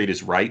 they could trade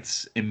his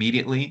rights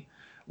immediately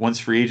once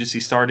free agency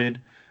started.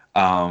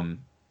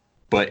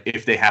 But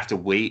if they have to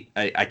wait,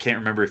 I can't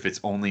remember if it's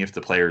only if the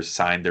players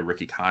signed their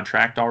rookie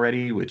contract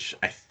already, which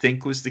I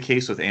think was the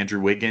case with Andrew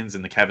Wiggins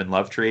and the Kevin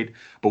Love trade.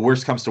 But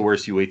worst comes to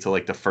worst, you wait till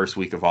like the first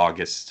week of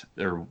August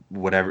or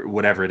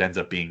whatever it ends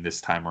up being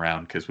this time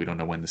around, because we don't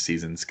know when the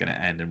season's going to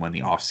end and when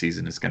the off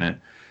season is going to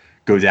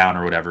go down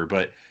or whatever.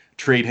 But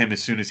trade him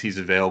as soon as he's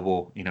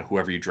available,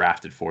 whoever you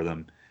drafted for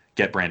them,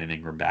 get Brandon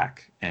Ingram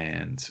back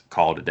and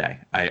call it a day.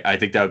 I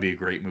think that would be a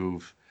great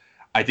move.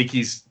 I think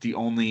he's the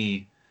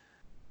only,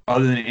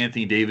 other than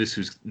Anthony Davis,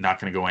 who's not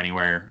going to go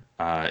anywhere,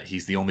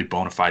 he's the only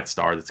bona fide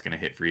star that's going to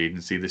hit free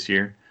agency this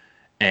year.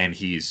 And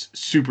he's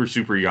super,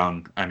 super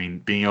young.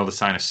 Being able to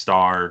sign a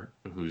star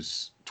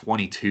who's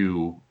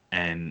 22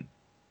 and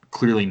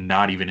clearly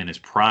not even in his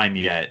prime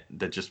yet,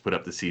 that just put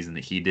up the season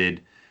that he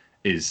did,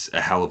 is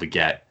a hell of a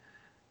get.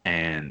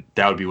 And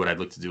that would be what I'd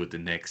look to do with the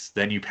Knicks.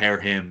 Then you pair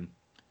him.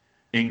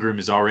 Ingram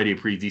is already a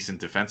pretty decent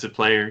defensive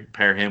player.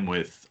 Pair him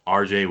with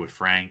RJ, with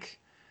Frank,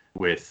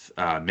 with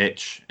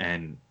Mitch,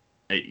 and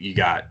you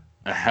got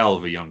a hell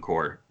of a young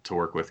core to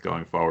work with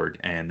going forward.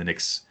 And the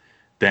Knicks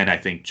then, I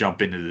think,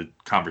 jump into the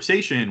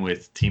conversation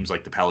with teams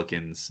like the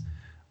Pelicans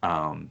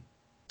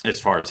as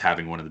far as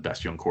having one of the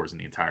best young cores in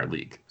the entire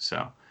league.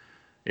 So,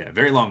 yeah,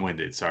 very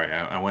long-winded. Sorry,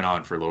 I went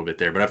on for a little bit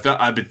there. But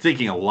I've been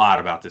thinking a lot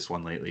about this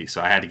one lately,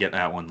 so I had to get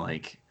that one,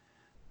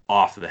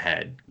 off the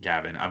head,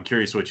 Gavin. I'm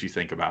curious what you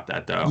think about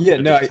that, though. Yeah,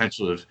 the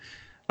potential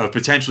of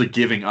potentially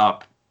giving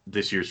up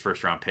this year's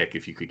first-round pick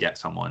if you could get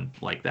someone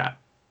like that.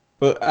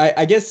 Well,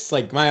 I guess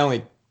my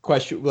only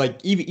question,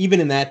 even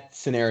in that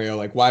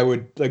scenario, what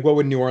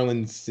would New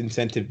Orleans'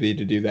 incentive be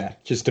to do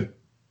that? Just to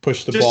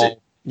push the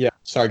ball? Yeah,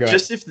 sorry, go ahead.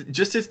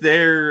 Just if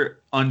they're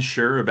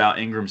unsure about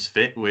Ingram's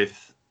fit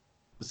with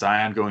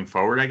Zion going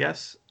forward, I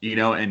guess,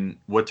 and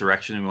what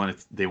direction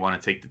they want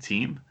to take the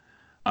team.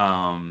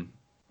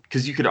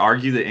 Because you could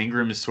argue that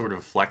Ingram is sort of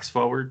a flex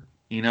forward,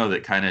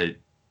 that kind of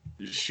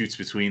shoots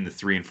between the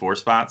 3 and 4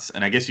 spots.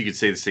 And I guess you could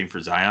say the same for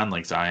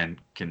Zion. Zion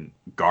can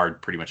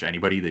guard pretty much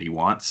anybody that he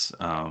wants.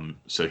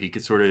 So he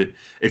could sort of,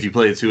 if you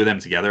play the two of them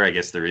together, I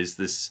guess there is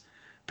this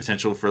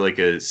potential for like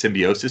a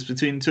symbiosis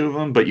between the two of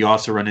them, but you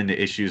also run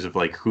into issues of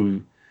like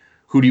who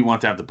do you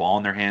want to have the ball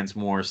in their hands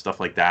more, stuff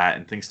like that,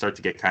 and things start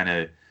to get kind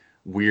of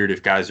weird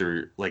if guys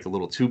are like a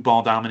little too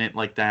ball dominant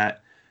like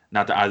that.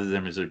 Not that either of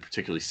them is a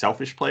particularly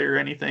selfish player or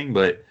anything,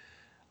 but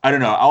I don't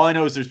know. All I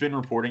know is there's been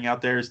reporting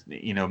out there,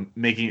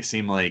 making it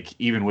seem like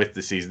even with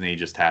the season they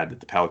just had, that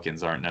the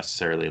Pelicans aren't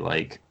necessarily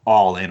like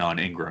all in on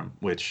Ingram,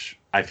 which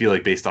I feel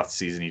like based off the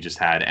season he just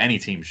had, any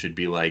team should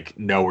be like,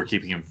 no, we're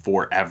keeping him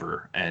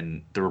forever.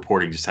 And the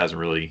reporting just hasn't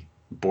really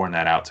borne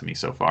that out to me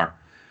so far.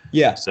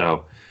 Yeah.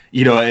 So,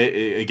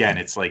 again,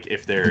 it's like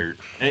if they're,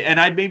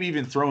 and I'd maybe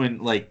even throw in,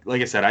 like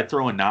I said, I'd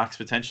throw in Knox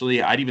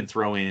potentially. I'd even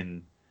throw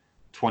in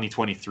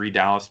 2023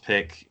 Dallas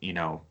pick,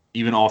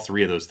 even all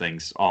three of those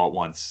things all at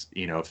once,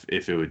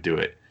 if it would do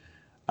it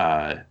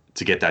to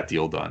get that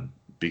deal done,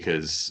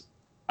 because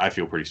I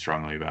feel pretty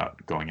strongly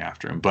about going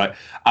after him. But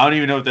I don't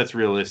even know if that's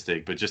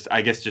realistic, but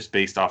I guess just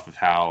based off of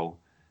how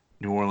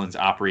New Orleans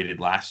operated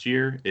last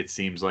year, it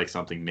seems like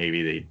something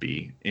maybe they'd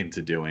be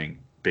into doing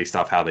based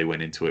off how they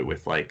went into it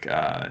with like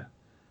the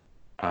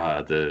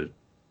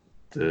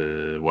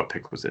what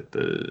pick was it?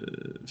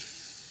 The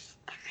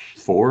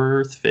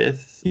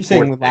fifth? You're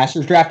saying last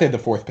year's draft they had the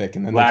fourth pick,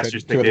 and then last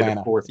year's pick they had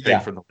the fourth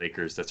pick from the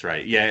Lakers. That's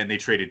right. Yeah, and they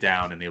traded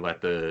down and they let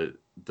the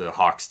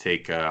Hawks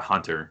take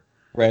Hunter.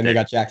 Right, and they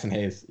got Jackson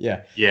Hayes.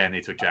 Yeah. Yeah, and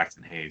they took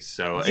Jackson Hayes.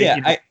 So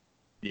yeah,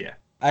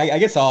 I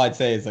guess all I'd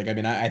say is like, I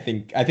mean, I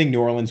think New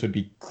Orleans would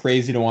be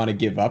crazy to want to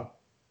give up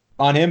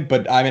on him,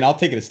 but I mean, I'll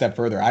take it a step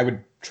further. I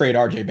would trade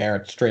RJ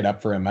Barrett straight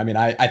up for him. I mean,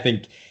 I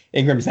think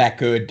Ingram's that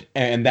good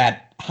and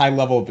that high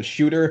level of a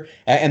shooter.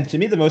 And to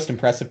me, the most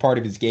impressive part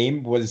of his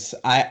game was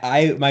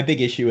my big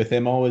issue with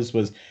him always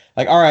was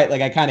like, all right,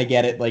 like I kind of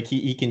get it. Like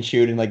he can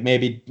shoot, and like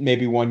maybe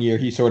 1 year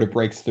he sort of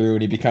breaks through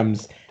and he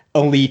becomes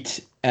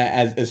elite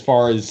as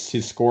far as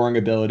his scoring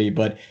ability,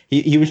 but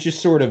he was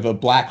just sort of a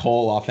black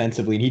hole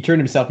offensively, and he turned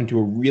himself into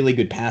a really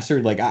good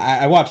passer. Like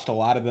I watched a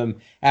lot of them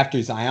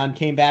after Zion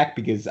came back,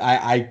 because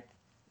I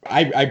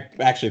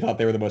actually thought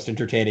they were the most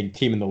entertaining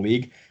team in the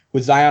league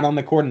with Zion on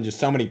the court, and just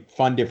so many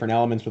fun different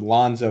elements with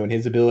Lonzo and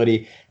his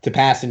ability to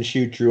pass and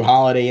shoot. Drew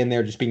Holiday in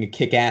there just being a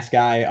kick-ass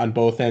guy on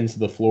both ends of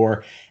the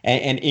floor,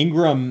 and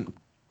Ingram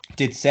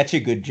did such a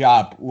good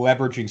job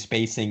leveraging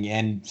spacing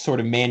and sort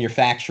of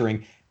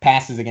manufacturing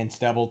passes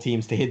against double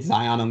teams to hit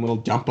Zion on little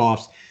jump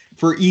offs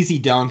for easy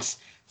dunks.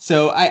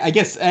 So I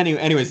guess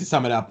anyways, to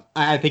sum it up,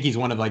 I think he's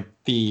one of like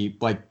the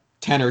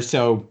 10 or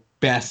so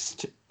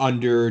best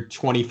under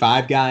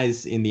 25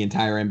 guys in the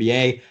entire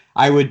NBA.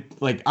 I would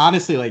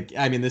honestly,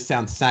 I mean, this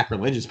sounds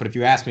sacrilegious, but if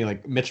you ask me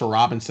like Mitchell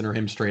Robinson or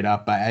him straight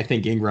up, I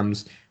think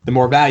Ingram's the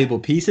more valuable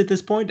piece at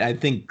this point. I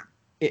think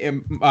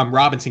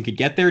Robinson could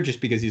get there just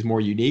because he's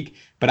more unique,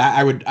 but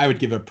I would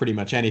give up pretty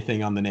much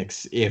anything on the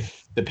Knicks if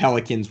the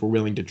Pelicans were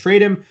willing to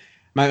trade him.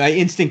 My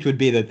instinct would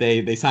be that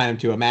they sign him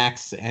to a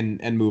max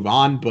and move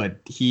on, but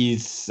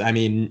he's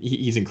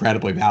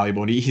incredibly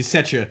valuable, and he's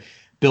such a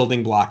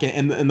building block.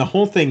 And the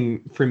whole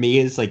thing for me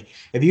is like,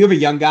 if you have a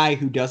young guy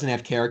who doesn't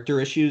have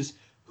character issues,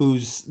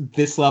 who's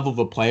this level of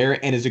a player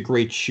and is a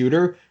great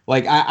shooter,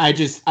 like I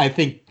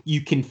think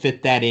you can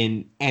fit that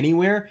in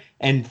anywhere.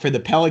 And for the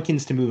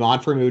Pelicans to move on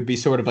from him, it would be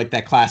sort of like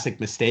that classic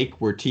mistake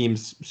where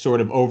teams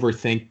sort of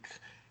overthink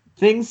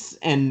things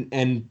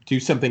and do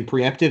something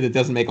preemptive that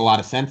doesn't make a lot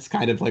of sense,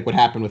 kind of like what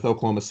happened with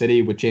Oklahoma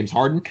City with James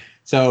Harden.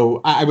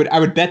 So I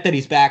would bet that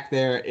he's back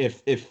there.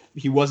 If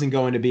he wasn't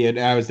going to be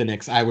I was the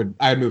Knicks, I would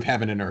move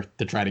heaven and earth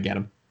to try to get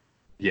him.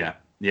 Yeah,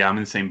 I'm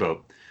in the same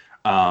boat.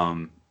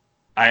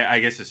 I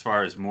guess as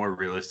far as more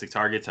realistic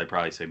targets, I'd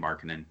probably say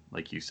Markkanen,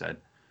 like you said.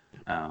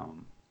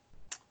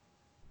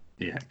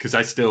 Because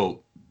I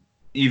still,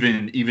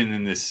 even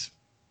in this,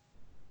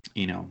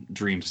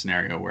 dream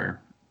scenario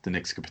where the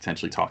Knicks could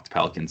potentially talk to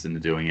Pelicans into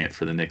doing it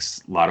for the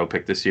Knicks lotto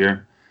pick this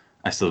year,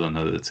 I still don't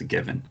know that it's a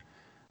given.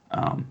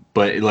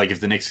 But like if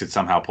the Knicks could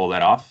somehow pull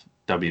that off,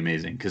 that'd be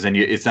amazing. Because then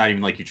it's not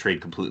even like you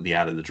trade completely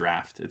out of the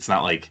draft. It's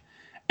not like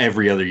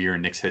every other year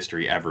in Knicks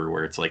history ever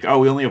where it's like, oh,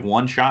 we only have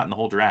one shot in the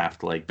whole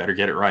draft. Like, better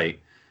get it right.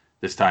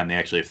 This time they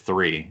actually have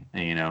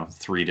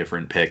three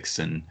different picks.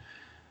 And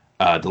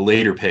the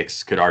later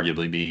picks could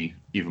arguably be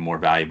even more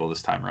valuable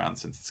this time around,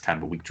 since it's kind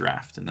of a weak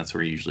draft. And that's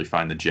where you usually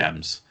find the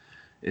gems,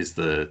 is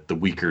the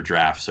weaker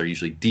drafts are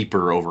usually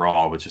deeper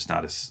overall, but just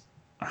not as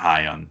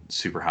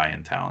super high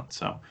end talent.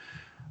 So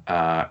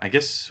I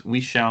guess we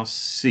shall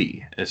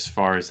see as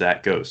far as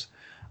that goes.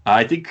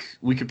 I think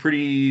we could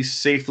pretty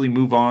safely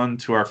move on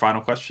to our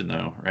final question,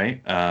 though,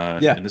 right?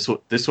 Yeah. And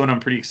this one I'm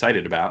pretty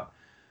excited about.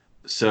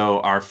 So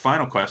our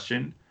final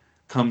question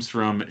comes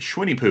from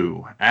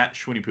Schwinny at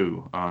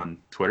Schwinny on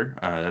Twitter.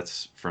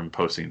 That's from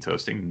Posting and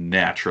Toasting,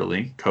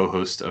 naturally,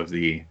 co-host of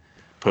the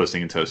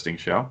Posting and Toasting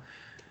show.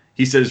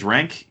 He says,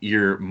 rank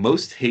your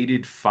most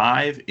hated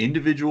 5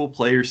 individual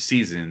player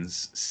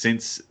seasons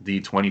since the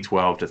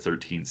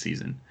 2012-13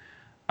 season.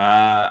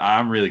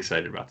 I'm really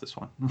excited about this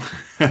one.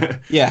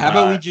 Yeah, how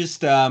about we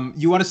just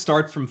you want to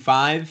start from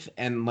 5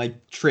 and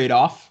trade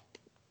off?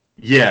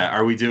 Yeah,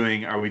 are we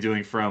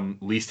doing from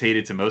least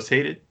hated to most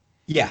hated?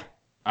 Yeah.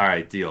 All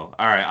right, deal.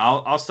 All right,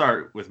 I'll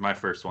start with my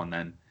first one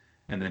then,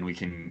 and then we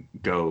can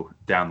go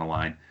down the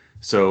line.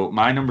 So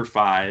my number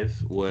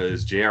 5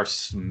 was J.R.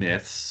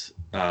 Smith's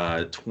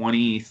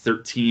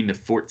 2013 to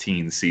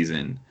 14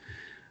 season,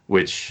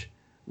 which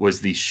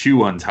was the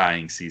shoe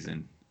untying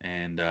season,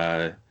 and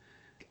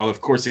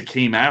of course it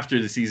came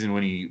after the season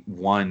when he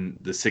won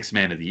the Sixth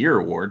Man of the Year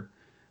award,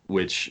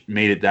 which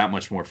made it that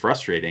much more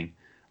frustrating.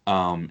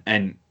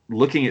 And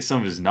looking at some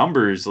of his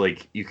numbers,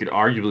 like you could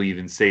arguably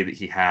even say that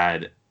he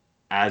had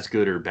as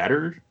good or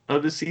better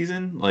of the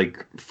season,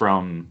 like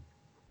from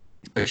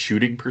a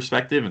shooting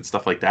perspective and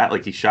stuff like that.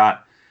 Like he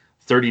shot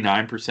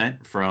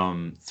 39%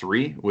 from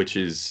three, which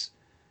is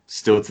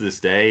still to this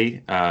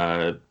day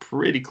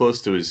pretty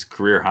close to his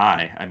career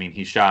high. I mean,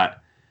 he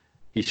shot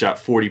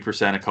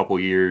 40% a couple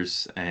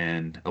years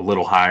and a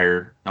little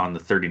higher on the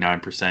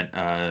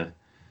 39%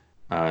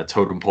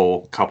 totem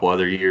pole a couple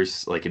other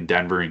years, like in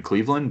Denver and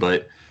Cleveland,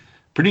 but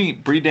pretty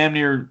damn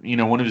near,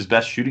 one of his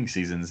best shooting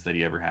seasons that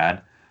he ever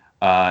had.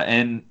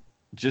 And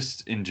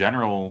just in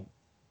general,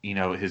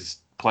 his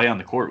play on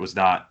the court was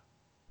not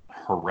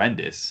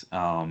horrendous.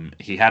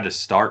 He had to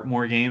start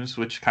more games,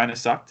 which kind of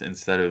sucked,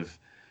 instead of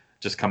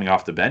just coming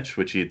off the bench,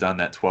 which he had done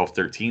that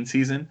 12-13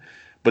 season.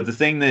 But the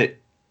thing that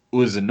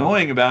was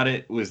annoying about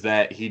it was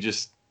that he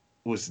just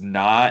was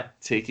not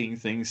taking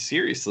things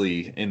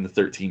seriously in the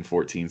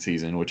 13-14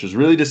 season, which was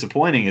really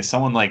disappointing as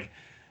someone like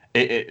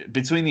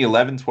between the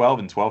 11-12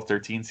 and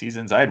 12-13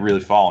 seasons, I had really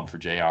fallen for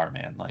JR,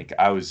 man. Like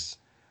I was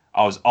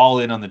all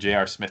in on the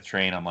J.R. Smith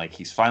train. I'm like,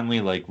 he's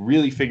finally like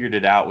really figured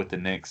it out with the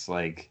Knicks.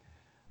 Like,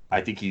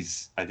 I think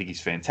he's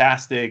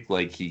fantastic.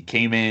 Like he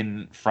came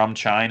in from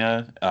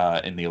China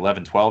in the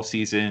 11-12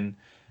 season,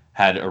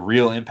 had a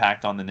real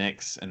impact on the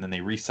Knicks, and then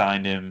they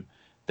re-signed him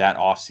that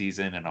off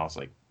season, and I was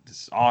like,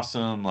 this is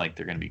awesome. Like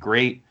they're going to be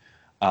great.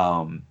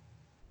 And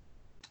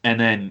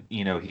then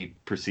he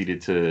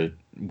proceeded to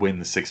win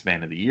the Sixth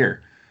Man of the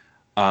Year.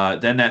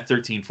 Then that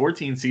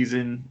 13-14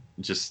 season,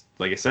 just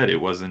like I said, it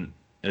wasn't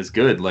as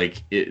good.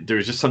 Like there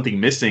was just something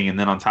missing, and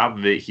then on top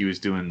of it, he was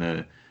doing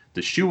the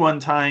shoe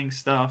untying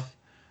stuff.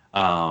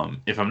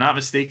 If I'm not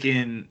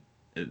mistaken,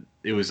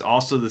 it was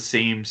also the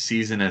same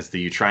season as the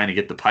 "You Trying to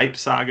Get the Pipe"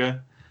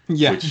 saga,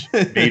 which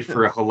made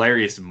for a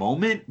hilarious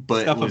moment,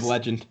 but stuff of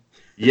legend.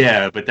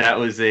 Yeah, but that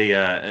was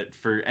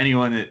for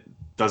anyone that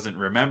doesn't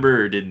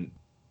remember or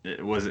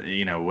it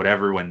wasn't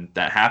whatever when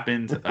that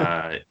happened.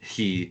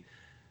 He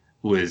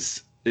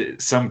was.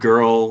 Some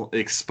girl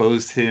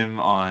exposed him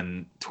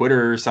on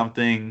Twitter or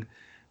something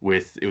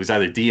it was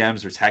either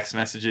DMs or text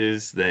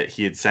messages that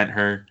he had sent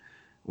her,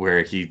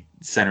 where he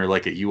sent her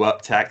like a "you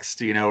up"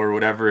 text, or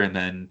whatever, and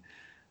then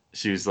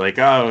she was like,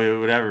 "Oh,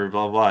 whatever,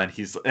 blah blah,"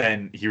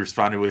 and he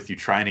responded with, "You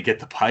trying to get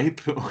the pipe,"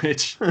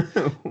 which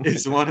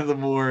is one of the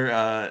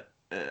more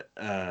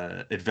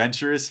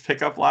adventurous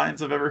pickup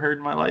lines I've ever heard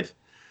in my life.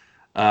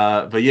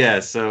 But yeah,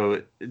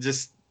 so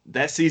just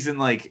that season,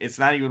 like, it's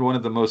not even one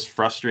of the most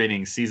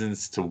frustrating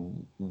seasons to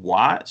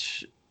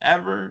watch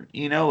ever,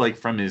 like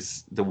from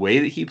the way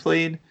that he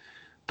played,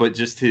 but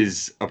just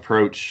his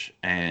approach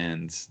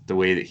and the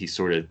way that he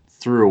sort of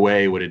threw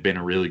away what had been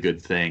a really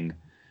good thing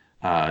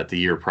the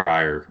year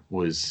prior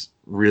was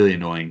really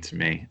annoying to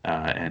me.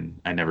 And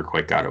I never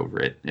quite got over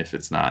it, if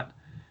it's not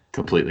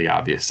completely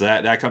obvious. So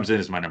that comes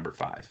in as my number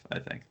 5, I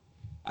think.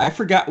 I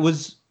forgot,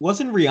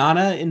 wasn't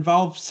Rihanna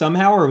involved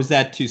somehow, or was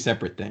that two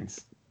separate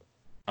things?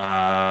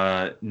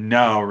 No,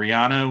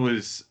 Rihanna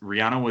was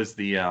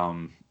the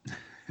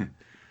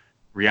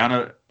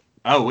Rihanna.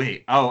 Oh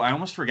wait, I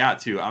almost forgot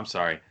too. I'm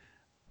sorry.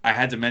 I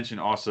had to mention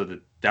also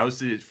that was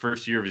the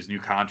first year of his new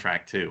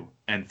contract too,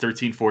 and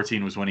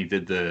 13-14 was when he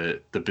did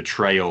the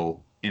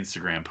betrayal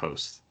Instagram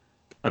post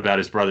about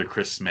his brother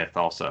Chris Smith.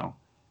 Also,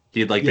 he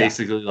had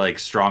basically like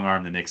strong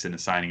armed the Knicks into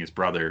signing his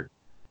brother,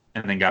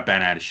 and then got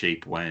bent out of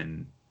shape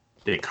when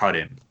they cut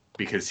him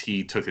because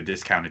he took a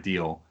discounted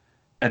deal.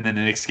 And then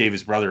the Knicks gave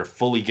his brother a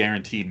fully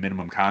guaranteed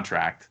minimum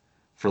contract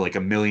for like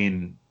 $1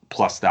 million+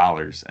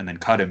 and then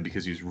cut him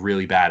because he was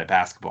really bad at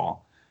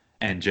basketball.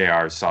 And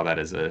JR saw that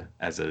as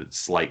a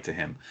slight to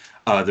him.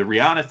 The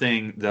Rihanna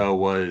thing, though,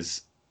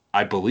 was,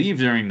 I believe,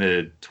 during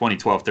the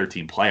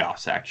 2012-13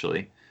 playoffs,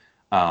 actually.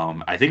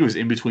 I think it was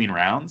in between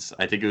rounds.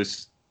 I think it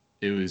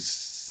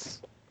was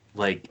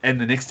like,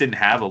 and the Knicks didn't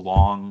have a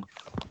long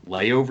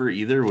layover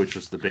either, which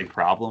was the big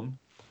problem.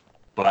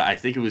 But I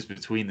think it was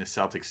between the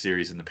Celtics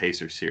series and the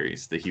Pacers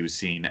series that he was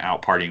seen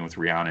out partying with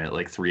Rihanna at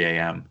like 3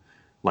 a.m.,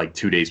 like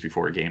 2 days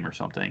before a game or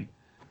something.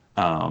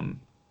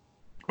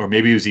 Or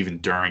maybe it was even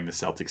during the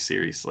Celtics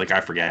series. Like,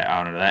 I forget.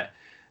 I don't know. That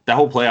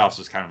whole playoffs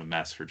was kind of a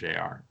mess for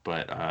JR.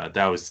 But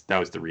that was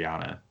the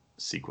Rihanna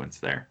sequence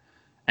there.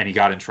 And he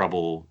got in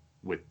trouble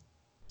with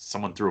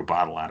someone threw a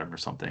bottle at him or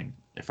something,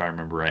 if I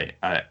remember right.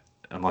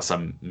 Unless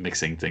I'm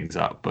mixing things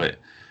up. But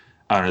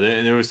I don't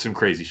know. There was some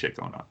crazy shit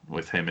going on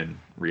with him and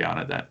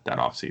Rihanna that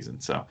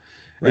offseason. So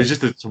It was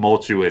just a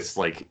tumultuous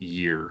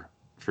year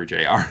for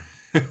JR.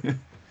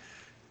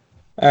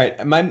 All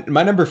right, my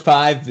number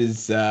 5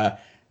 is I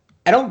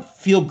don't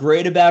feel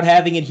great about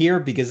having it here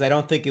because I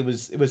don't think it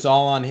was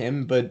all on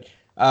him, but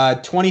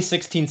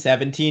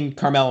 2016-17,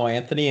 Carmelo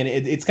Anthony, and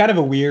it's kind of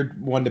a weird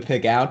one to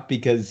pick out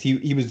because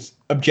he was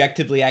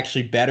objectively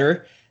actually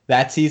better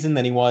that season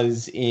than he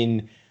was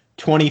in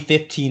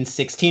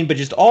 2015-16, but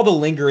just all the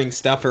lingering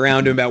stuff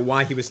around him about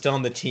why he was still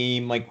on the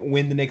team, like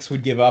when the Knicks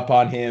would give up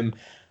on him.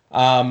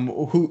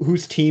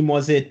 Whose team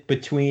was it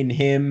between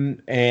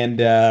him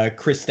and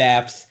Chris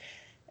Staffs?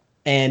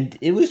 And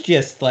it was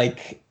just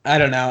like, I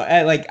don't know.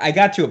 I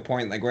got to a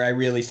point like where I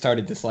really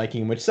started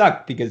disliking him, which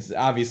sucked because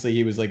obviously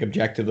he was like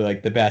objectively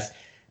like the best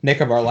Knick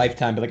of our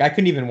lifetime. But like I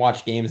couldn't even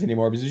watch games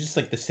anymore because it was just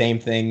like the same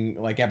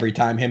thing. Like every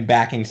time him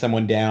backing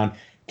someone down,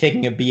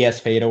 taking a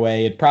BS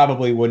fadeaway, it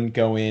probably wouldn't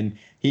go in.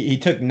 He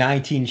took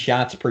 19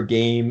 shots per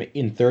game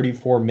in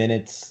 34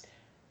 minutes.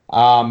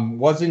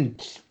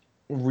 Wasn't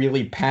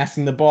really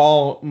passing the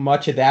ball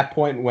much at that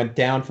point. Went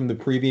down from the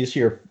previous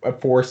year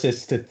of 4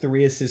 assists to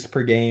 3 assists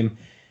per game.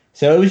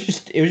 So it was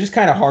just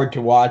kind of hard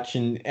to watch,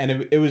 and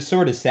it was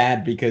sort of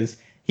sad because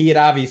he had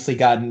obviously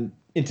gotten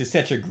into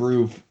such a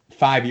groove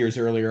 5 years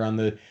earlier on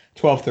the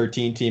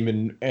 12-13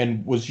 team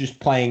and was just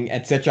playing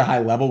at such a high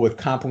level with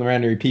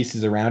complementary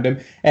pieces around him.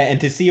 And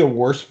to see a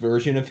worse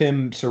version of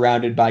him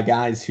surrounded by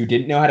guys who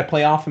didn't know how to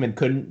play off him and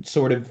couldn't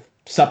sort of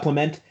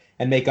supplement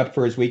and make up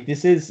for his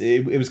weaknesses,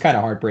 it was kind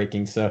of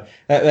heartbreaking. So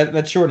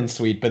that's short and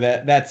sweet, but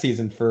that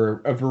season,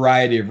 for a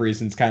variety of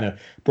reasons, kind of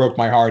broke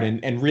my heart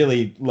and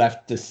really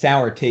left a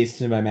sour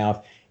taste in my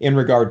mouth in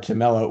regard to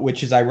Melo,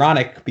 which is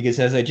ironic because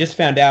as I just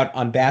found out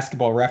on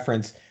Basketball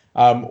Reference,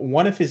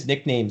 one of his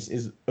nicknames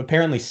is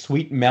apparently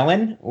Sweet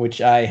Melon,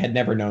 which I had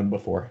never known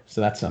before. So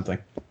that's something.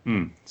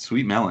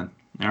 Sweet Melon.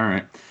 All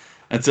right.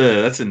 That's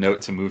a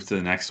note to move to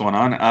the next one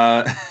on.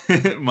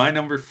 My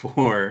number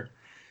 4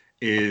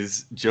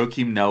 is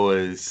Joakim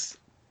Noah's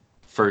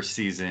first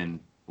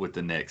season with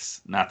the Knicks.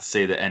 Not to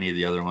say that any of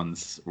the other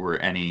ones were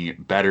any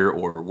better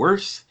or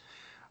worse,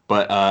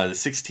 but the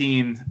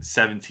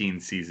 16-17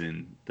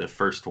 season, the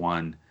first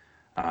one,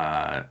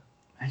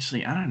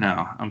 actually, I don't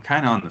know. I'm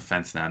kind of on the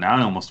fence now. Now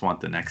I almost want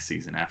the next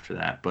season after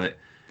that, but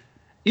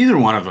either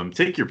one of them,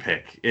 take your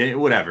pick.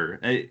 Whatever.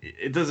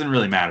 It doesn't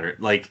really matter.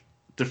 Like,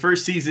 the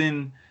first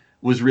season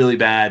was really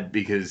bad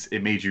because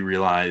it made you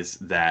realize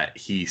that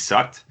he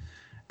sucked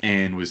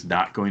and was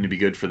not going to be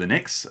good for the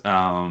Knicks.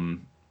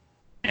 And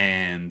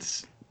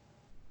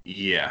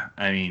yeah,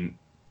 I mean,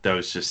 that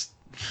was just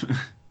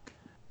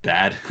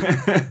bad.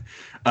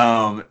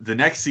 The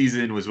next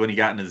season was when he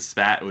got into the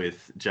spat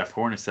with Jeff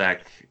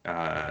Hornacek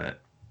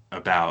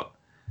about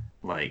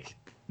like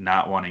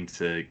not wanting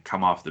to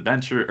come off the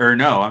bench or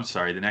no, I'm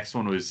sorry. The next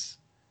one was,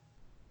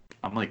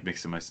 I'm like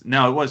mixing my,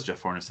 no, it was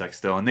Jeff Hornacek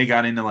still. And they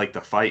got into like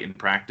the fight in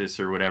practice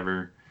or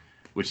whatever,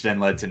 which then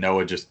led to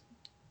Noah just,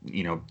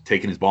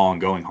 taking his ball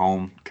and going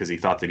home because he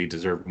thought that he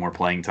deserved more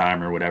playing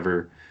time or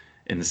whatever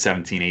in the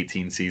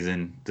 17-18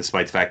 season,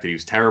 despite the fact that he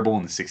was terrible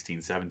in the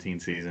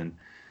 16-17 season.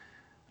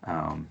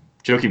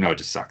 Joakim Noah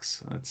just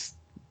sucks. That's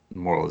the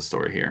moral of the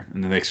story here.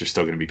 And the Knicks are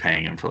still going to be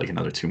paying him for like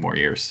another 2 more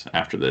years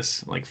after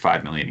this, like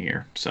 $5 million a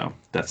year. So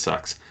that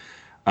sucks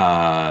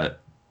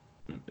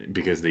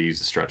because they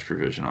used a stretch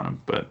provision on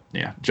him. But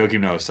yeah, Joakim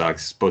Noah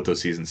sucks. Both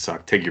those seasons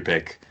suck. Take your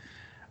pick.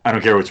 I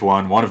don't care which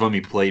one. One of them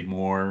he played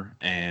more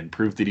and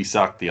proved that he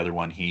sucked. The other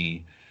one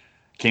he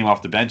came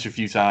off the bench a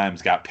few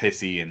times, got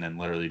pissy, and then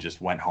literally just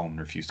went home and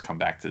refused to come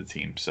back to the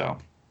team. So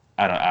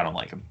I don't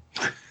like him.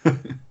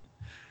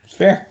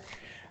 Fair.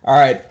 All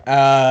right.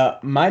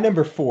 My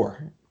number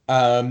 4.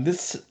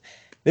 This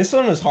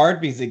one was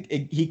hard because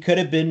he could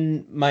have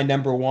been my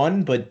number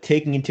 1, but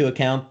taking into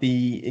account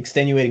the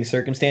extenuating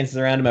circumstances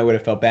around him, I would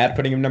have felt bad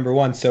putting him number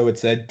 1. So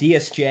it's a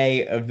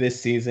DSJ of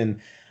this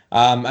season.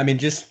 I mean,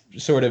 just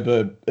sort of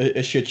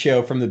a shit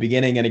show from the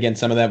beginning. And again,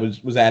 some of that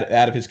was out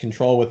of his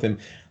control with him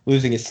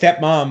losing his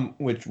stepmom,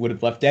 which would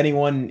have left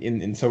anyone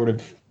in sort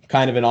of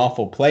kind of an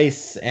awful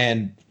place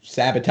and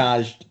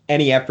sabotaged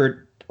any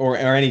effort or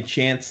any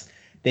chance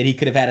that he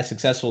could have had a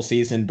successful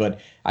season. But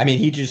I mean,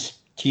 he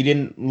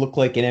didn't look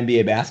like an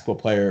NBA basketball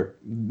player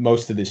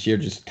most of this year,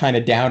 just kind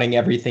of doubting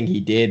everything he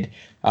did.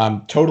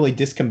 Totally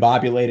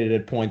discombobulated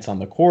at points on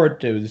the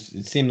court. It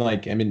seemed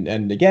like, I mean,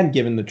 and again,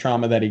 given the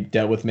trauma that he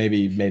dealt with,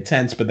 maybe made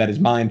sense, but that his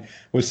mind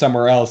was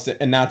somewhere else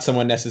and not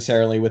someone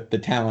necessarily with the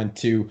talent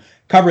to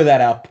cover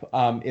that up,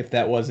 if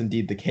that was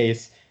indeed the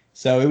case.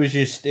 So it was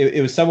just,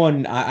 it was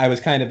someone I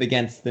was kind of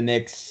against the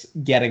Knicks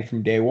getting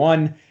from day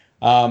one.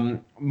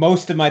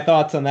 Most of my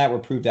thoughts on that were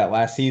proved out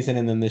last season,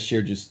 and then this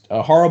year, just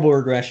a horrible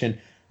regression.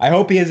 I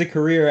hope he has a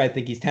career. I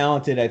think he's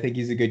talented. I think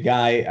he's a good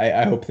guy.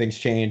 I hope things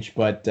change.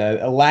 But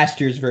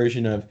last year's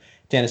version of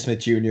Dennis Smith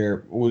Jr.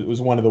 was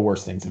one of the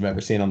worst things I've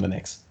ever seen on the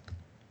Knicks.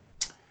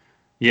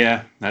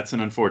 Yeah, that's an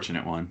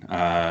unfortunate one.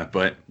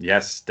 But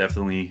yes,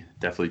 definitely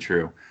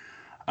true.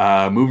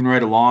 Moving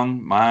right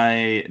along,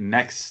 my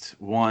next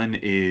one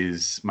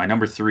is, my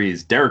number 3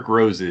 is Derrick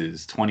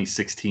Rose's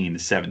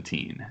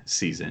 2016-17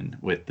 season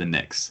with the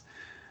Knicks.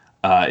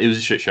 It was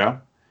a shit show.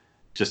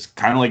 Just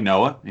kind of like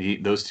Noah,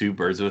 those two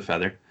birds of a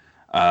feather.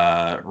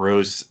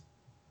 Rose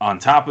on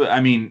top of,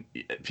 I mean,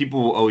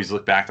 people will always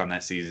look back on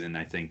that season,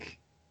 I think,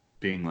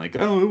 being like,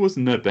 oh, it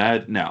wasn't that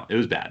bad. No, it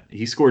was bad.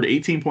 He scored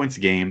 18 points a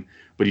game,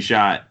 but he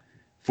shot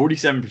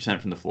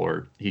 47% from the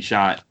floor. He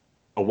shot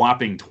a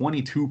whopping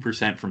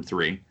 22% from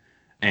three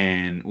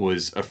and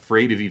was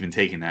afraid of even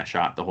taking that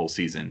shot the whole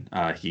season.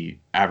 He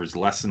averaged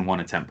less than 1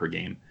 attempt per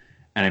game.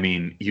 And I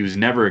mean, he was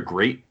never a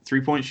great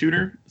three-point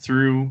shooter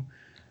through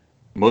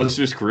most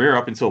of his career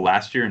up until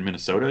last year in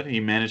Minnesota. He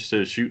managed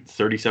to shoot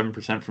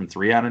 37% from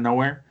three out of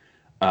nowhere.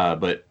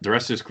 But the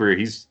rest of his career,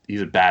 he's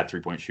a bad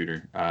three-point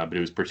shooter. But it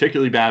was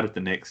particularly bad with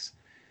the Knicks.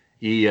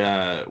 He he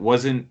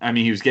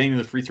was getting to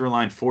the free throw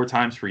line 4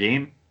 times per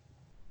game,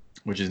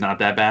 which is not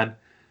that bad.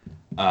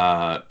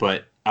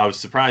 But I was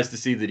surprised to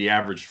see that he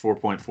averaged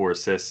 4.4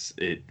 assists.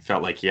 It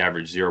felt like he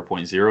averaged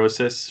 0.0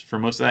 assists for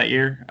most of that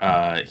year.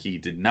 He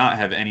did not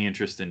have any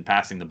interest in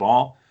passing the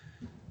ball,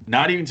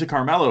 not even to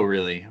Carmelo,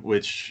 really,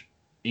 which,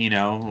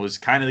 was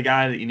kind of the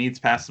guy that you need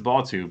to pass the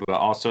ball to. But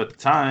also at the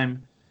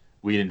time,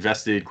 we had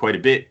invested quite a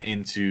bit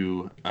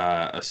into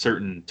a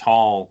certain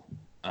tall,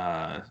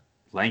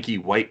 lanky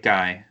white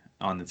guy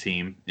on the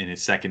team in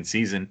his second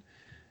season.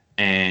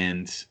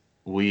 And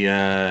we,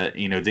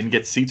 didn't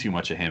get to see too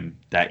much of him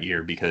that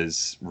year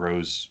because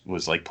Rose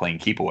was like playing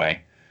keep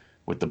away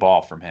with the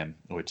ball from him,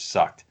 which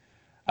sucked.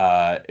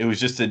 It was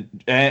just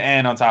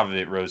and on top of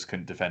it, Rose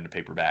couldn't defend a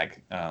paper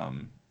bag.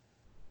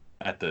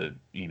 At the,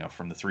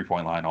 from the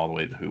 3-point line all the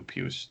way to the hoop,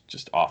 he was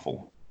just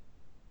awful.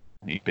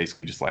 He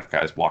basically just let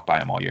guys walk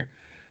by him all year.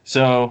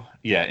 So,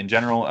 yeah, in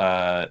general,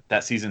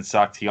 that season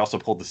sucked. He also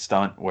pulled the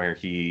stunt where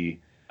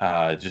he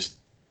just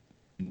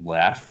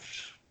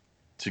left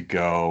to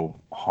go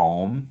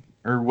home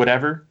or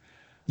whatever.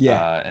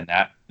 Yeah. And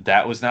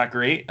that was not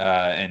great.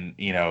 And,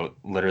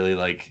 literally,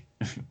 like,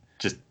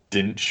 just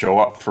didn't show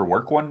up for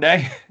work one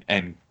day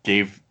and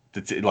gave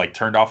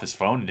turned off his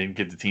phone and didn't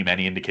give the team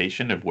any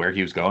indication of where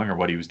he was going or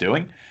what he was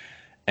doing.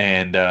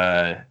 And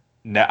I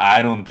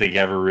don't think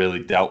ever really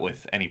dealt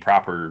with any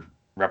proper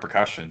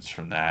repercussions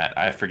from that.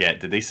 I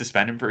forget. Did they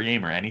suspend him for a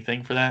game or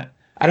anything for that?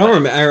 I don't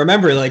remember. I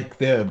remember like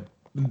the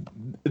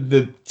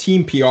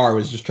team PR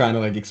was just trying to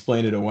like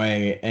explain it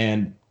away.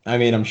 And I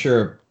mean, I'm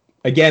sure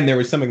again, there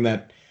was something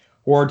that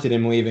warranted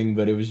him leaving,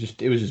 but it was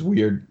just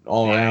weird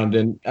all around.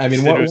 And I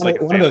mean, one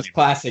of those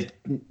classic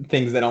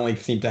things that only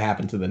seem to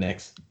happen to the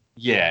Knicks.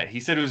 Yeah, he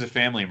said it was a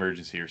family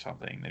emergency or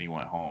something that he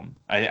went home.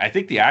 I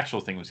think the actual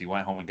thing was he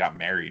went home and got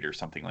married or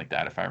something like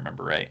that, if I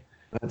remember right.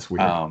 That's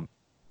weird.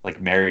 Like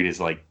married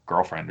his like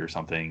girlfriend or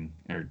something,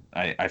 or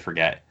I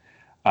forget.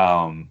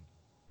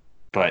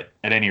 But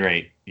at any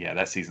rate, yeah,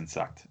 that season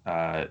sucked.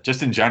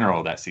 Just in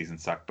general, that season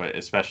sucked, but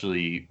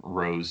especially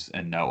Rose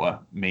and Noah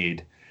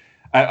made.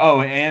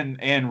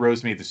 And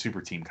Rose made the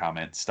super team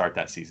comment start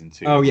that season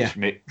too. Oh yeah, which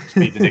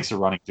made the Knicks a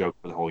running joke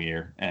for the whole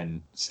year,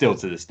 and still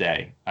to this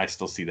day, I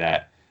still see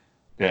that.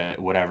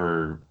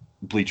 Whatever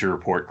Bleacher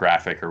Report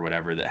graphic or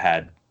whatever that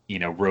had,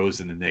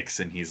 Rose and the Knicks,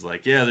 and he's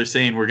like, yeah, they're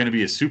saying we're going to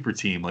be a super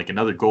team, like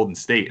another Golden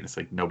State. And it's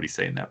like, nobody's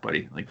saying that,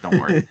 buddy. Like, don't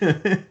worry.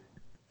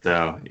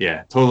 So,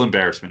 yeah, total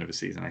embarrassment of a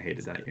season. I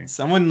hated that game.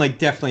 Someone, like,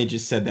 definitely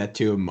just said that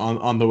to him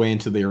on the way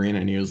into the arena,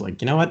 and he was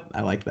like, you know what?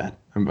 I like that.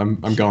 I'm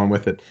going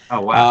with it.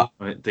 Oh, wow.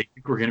 They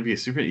think we're going to be a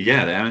super...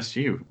 Yeah, the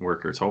MSG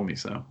worker told me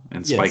so.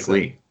 And Spike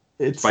Lee.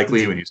 Spike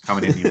Lee, when he was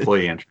coming in the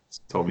employee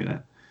entrance, told me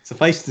that.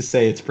 Suffice to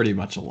say, it's pretty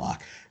much a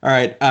lock. All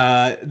right,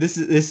 this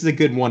is a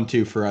good one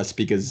too for us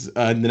because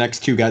the next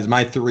two guys,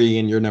 my 3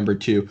 and your number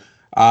 2,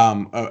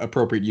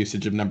 appropriate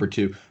usage of number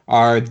 2,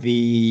 are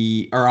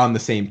on the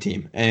same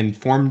team and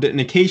formed an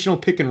occasional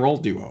pick and roll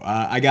duo.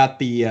 I got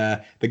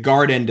the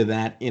guard end of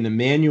that in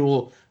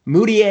Emmanuel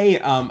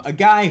Mudiay, a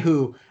guy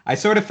who I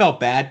sort of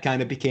felt bad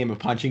kind of became a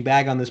punching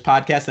bag on this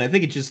podcast, and I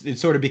think it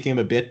sort of became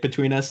a bit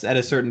between us at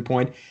a certain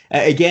point.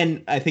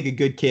 Again, I think a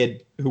good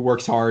kid who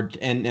works hard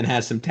and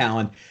has some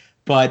talent.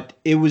 But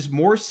it was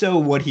more so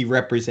what he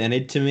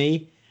represented to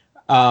me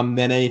than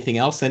anything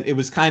else. And it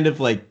was kind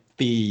of like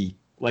the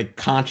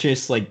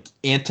conscious, like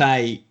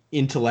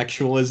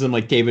anti-intellectualism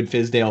like David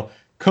Fizdale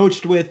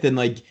coached with. And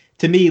like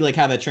to me, like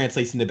how that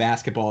translates into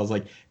basketball is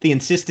like the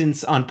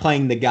insistence on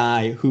playing the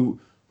guy who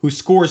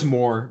scores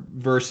more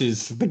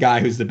versus the guy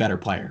who's the better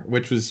player,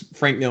 which was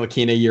Frank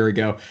Ntilikina a year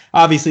ago.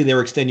 Obviously, there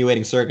were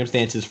extenuating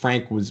circumstances.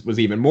 Frank was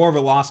even more of a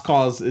lost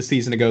cause a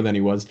season ago than he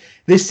was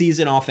this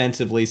season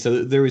offensively.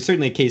 So there was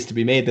certainly a case to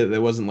be made that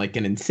there wasn't like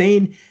an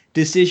insane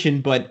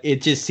decision, but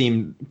it just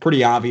seemed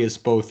pretty obvious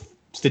both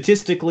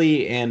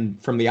statistically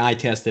and from the eye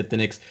test that the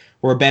Knicks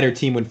were a better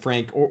team when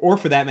Frank, or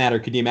for that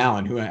matter, Kadeem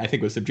Allen, who I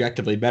think was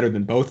subjectively better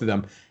than both of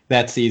them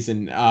that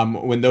season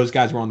when those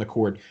guys were on the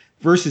court,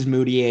 versus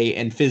Mudiay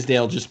and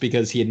Fizdale just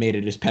because he had made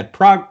it his pet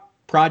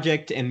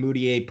project, and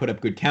Mudiay put up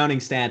good counting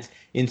stats,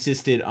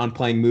 insisted on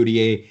playing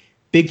Mudiay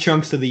big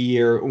chunks of the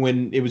year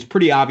when it was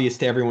pretty obvious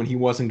to everyone he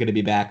wasn't going to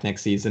be back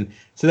next season.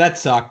 So that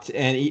sucked,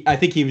 and I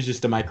think he was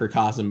just a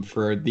microcosm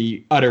for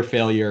the utter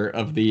failure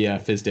of the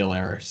Fizdale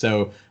era.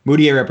 So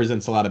Mudiay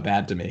represents a lot of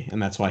bad to me,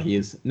 and that's why he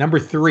is number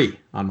 3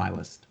 on my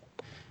list.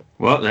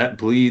 Well, that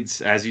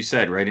bleeds, as you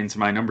said, right into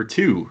my number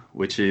 2,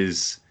 which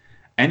is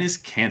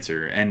Enes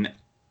Kanter. And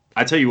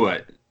I tell you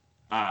what,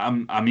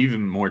 I'm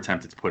even more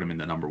tempted to put him in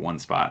the number one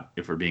spot,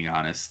 if we're being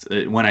honest,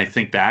 when I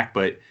think back.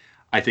 But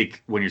I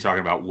think when you're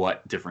talking about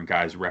what different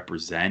guys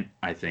represent,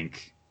 I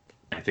think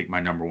my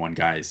number one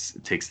guys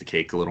takes the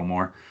cake a little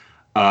more.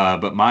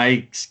 But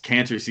my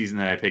Cantor season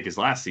that I pick is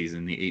last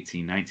season, the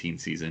 18-19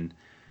 season,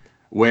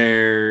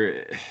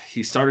 where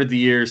he started the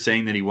year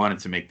saying that he wanted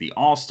to make the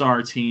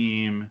All-Star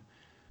team.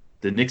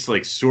 The Knicks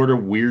like sort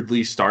of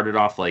weirdly started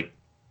off like,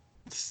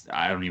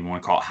 I don't even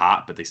want to call it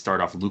hot, but they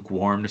start off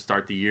lukewarm to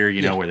start the year,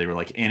 you know, where they were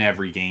like in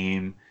every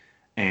game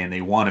and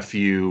they won a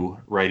few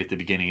right at the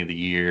beginning of the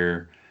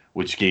year,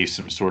 which gave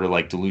some sort of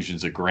like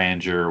delusions of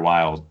grandeur,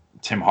 while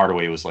Tim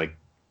Hardaway was like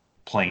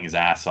playing his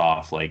ass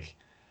off, like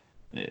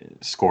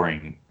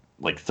scoring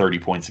like 30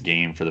 points a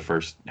game for the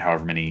first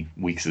however many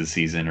weeks of the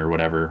season or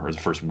whatever, or the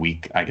first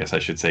week, I guess I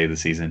should say, of the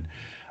season.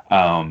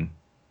 And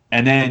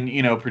then,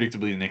 you know,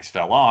 predictably the Knicks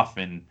fell off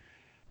and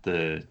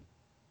the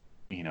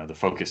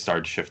focus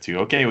started to shift to,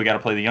 okay, we got to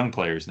play the young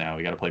players now.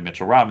 We got to play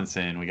Mitchell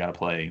Robinson. We got to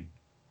play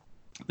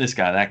this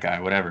guy, that guy,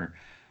 whatever.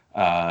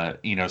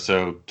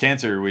 So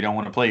Cantor, we don't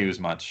want to play you as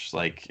much.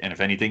 Like, and if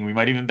anything, we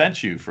might even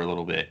bench you for a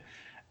little bit.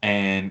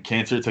 And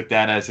Cantor took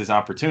that as his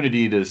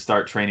opportunity to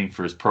start training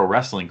for his pro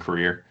wrestling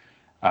career,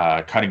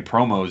 cutting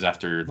promos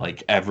after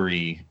like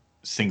every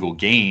single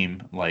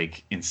game,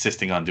 like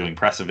insisting on doing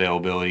press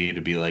availability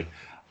to be like,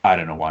 I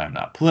don't know why I'm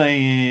not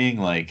playing.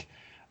 Like,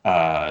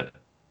 I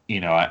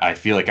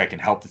feel like I can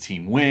help the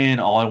team win.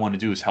 All I want to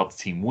do is help the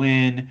team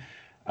win.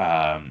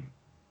 I'm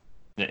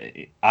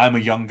a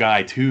young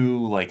guy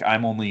too. Like,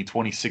 I'm only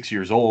 26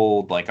 years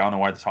old. Like, I don't know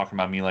why they're talking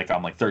about me like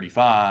I'm like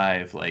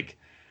 35. Like,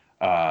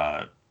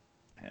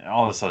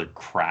 all this other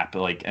crap.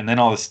 Like, and then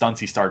all the stunts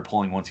he started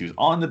pulling once he was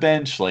on the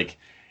bench, like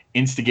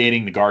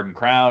instigating the Garden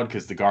crowd,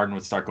 because the Garden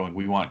would start going,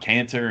 "We want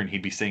Cantor," and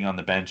he'd be sitting on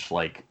the bench,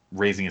 like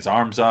raising his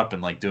arms up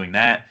and like doing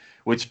that.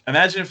 Which,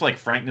 imagine if like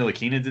Frank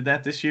Ntilikina did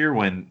that this year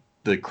when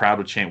the crowd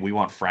would chant, "We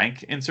want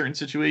Frank" in certain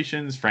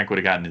situations. Frank would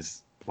have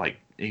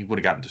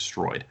gotten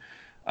destroyed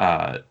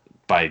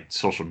by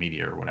social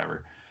media or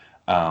whatever.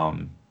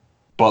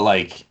 But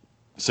like,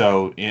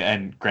 so,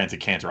 and granted,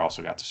 Cantor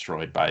also got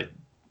destroyed by,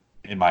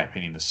 in my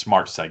opinion, the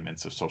smart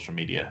segments of social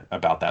media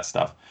about that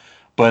stuff.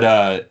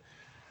 But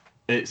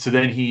so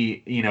then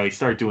he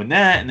started doing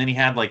that, and then he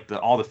had like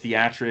all the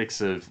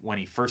theatrics of when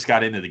he first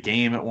got into the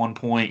game. At one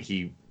point,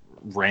 he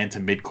ran to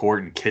midcourt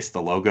and kissed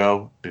the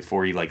logo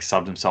before he like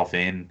subbed himself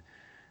in.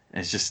 And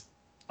it's just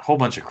a whole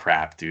bunch of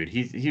crap, dude.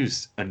 He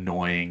was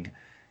annoying.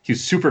 He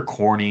was super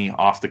corny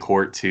off the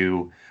court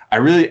too.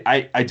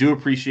 I do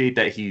appreciate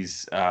that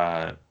he's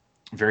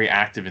very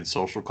active in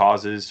social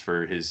causes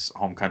for his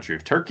home country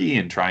of Turkey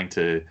and trying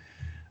to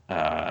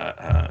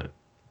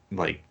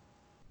like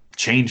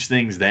change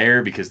things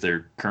there, because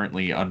they're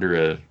currently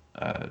under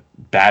a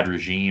bad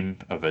regime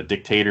of a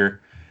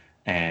dictator.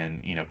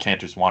 And,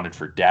 Cantor's wanted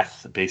for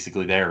death,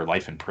 basically there, or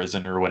life in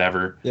prison or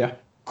whatever. Yeah.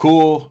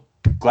 Cool.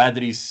 Glad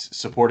that he's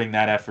supporting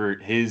that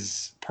effort.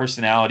 His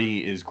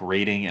personality is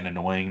grating and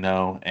annoying,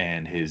 though,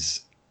 and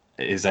his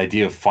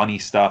idea of funny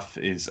stuff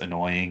is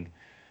annoying,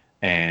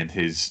 and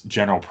his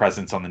general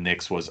presence on the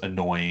Knicks was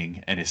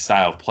annoying, and his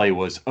style of play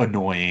was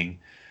annoying,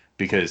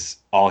 because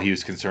all he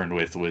was concerned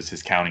with was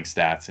his counting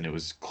stats, and it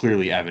was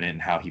clearly evident in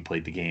how he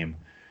played the game.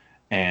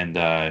 And,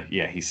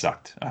 he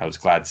sucked. I was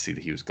glad to see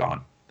that he was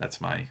gone.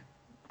 That's my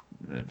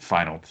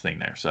final thing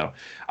there. So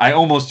I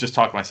almost just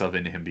talked myself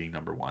into him being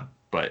number one,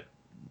 but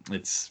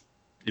it's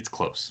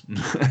close.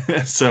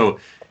 So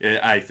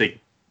I think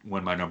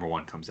when my number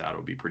one comes out,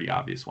 it'll be pretty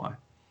obvious why.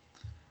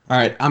 All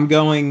right, I'm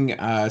going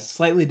a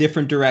slightly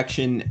different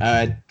direction.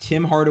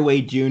 Tim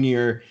Hardaway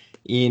Jr.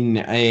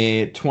 in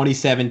a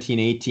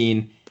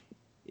 2017-18.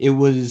 It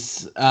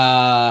was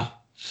not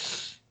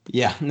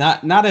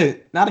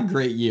a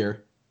great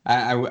year,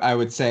 I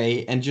would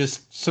say, and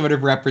just sort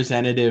of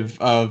representative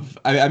of.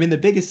 I mean, the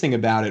biggest thing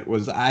about it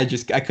was I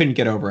couldn't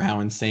get over how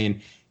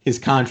insane his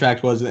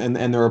contract was, and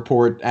the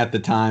report at the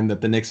time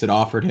that the Knicks had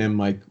offered him,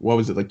 like, what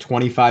was it, like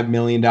 $25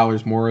 million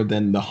more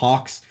than the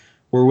Hawks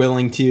were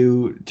willing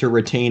to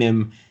retain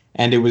him.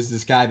 And it was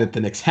this guy that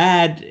the Knicks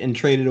had and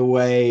traded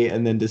away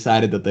and then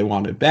decided that they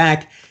wanted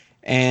back.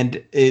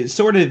 And it's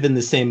sort of in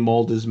the same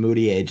mold as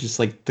Moutier, just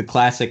like the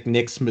classic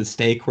Knicks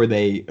mistake where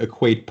they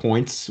equate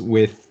points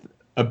with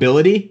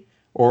ability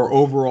or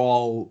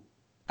overall,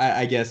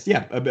 I guess,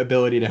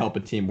 ability to help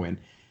a team win.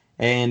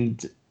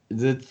 And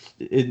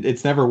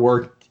it's never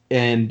worked.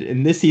 And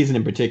in this season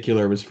in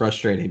particular, it was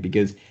frustrating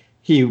because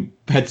he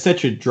had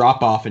such a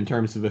drop-off in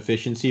terms of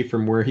efficiency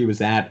from where he was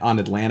at on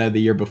Atlanta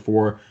the year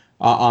before.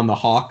 On the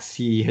Hawks,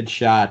 he had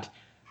shot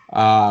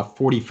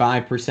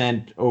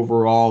 45%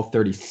 overall,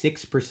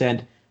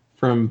 36%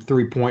 from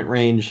three-point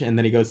range, and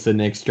then he goes to the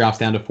Knicks, drops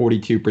down to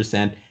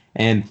 42%,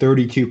 and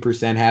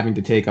 32% having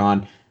to take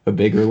on a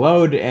bigger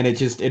load, and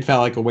it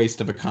felt like a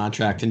waste of a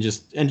contract, and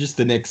just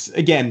the Knicks,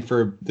 again,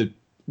 for the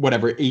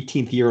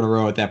 18th year in a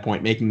row at that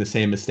point, making the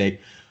same mistake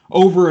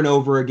over and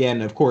over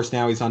again. Of course,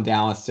 now he's on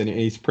Dallas, and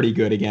he's pretty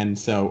good again,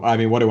 so, I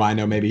mean, what do I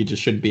know? Maybe he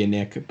just shouldn't be a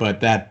Knick,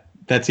 but that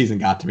season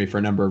got to me for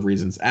a number of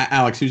reasons.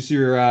 Alex, who's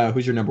your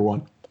number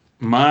one?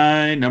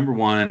 My number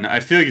one,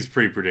 I feel like it's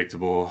pretty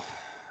predictable.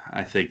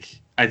 I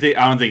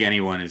don't think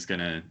anyone is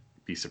gonna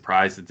be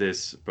surprised at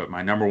this, but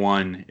my number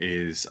one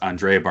is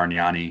Andrea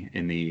Bargnani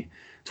in the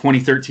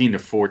 2013 to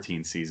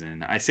 14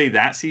 season. I say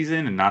that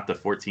season and not the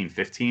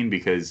 14-15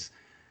 because,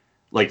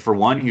 like, for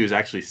one, he was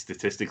actually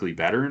statistically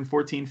better in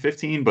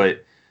 14-15,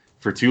 but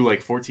for two,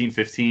 like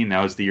 14-15,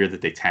 that was the year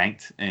that they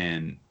tanked,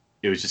 and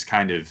it was just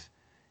kind of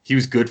he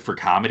was good for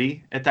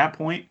comedy at that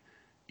point,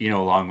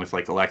 along with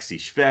like Alexi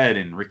Shved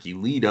and Ricky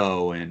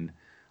Lito and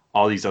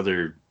all these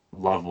other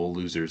lovable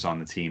losers on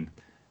the team.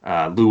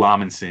 Lou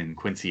Amundsen,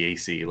 Quincy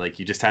Acey, like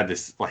you just had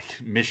this like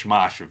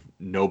mishmash of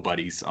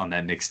nobodies on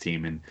that Knicks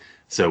team, and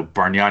so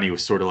Bargnani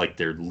was sort of like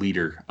their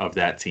leader of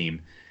that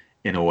team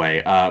in a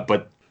way.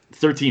 But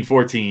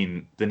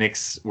 13-14, the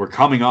Knicks were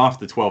coming off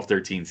the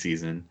 12-13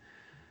 season.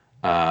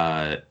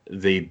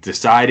 They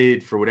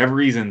decided for whatever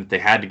reason that they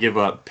had to give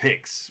up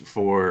picks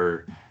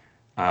for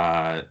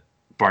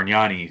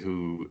Bargnani,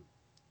 who,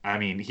 I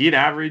mean, he had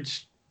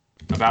averaged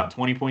about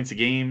 20 points a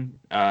game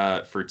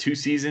for 2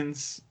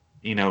 seasons,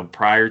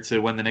 prior to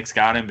when the Knicks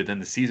got him. But then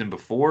the season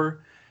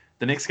before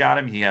the Knicks got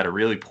him, he had a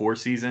really poor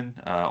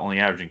season, only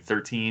averaging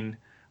 13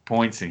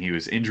 points, and he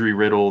was injury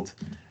riddled.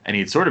 And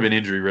he'd sort of been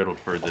injury riddled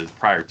for the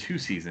prior 2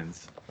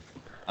 seasons.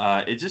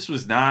 It just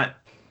was not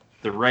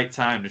the right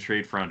time to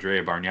trade for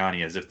Andrea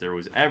Bargnani, as if there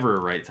was ever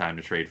a right time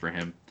to trade for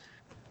him.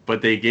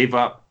 But they gave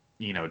up,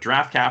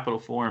 draft capital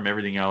for him,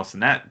 everything else,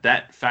 and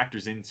that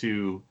factors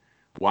into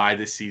why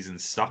this season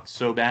sucked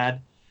so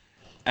bad.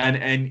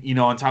 And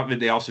on top of it,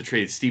 they also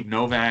traded Steve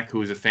Novak, who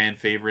was a fan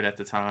favorite at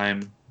the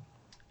time.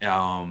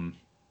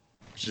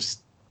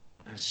 Just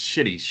a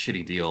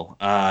shitty deal.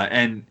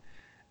 And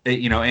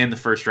the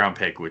first round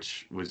pick,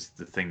 which was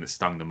the thing that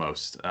stung the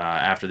most.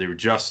 After they were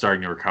just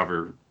starting to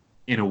recover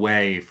in a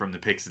way from the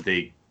picks that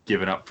they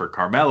given up for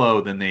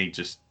Carmelo, then they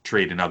just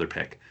trade another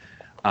pick.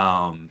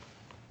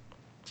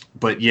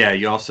 But yeah,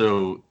 you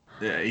also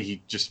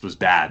he just was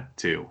bad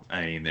too.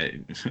 I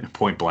mean,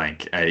 point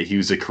blank, he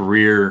was a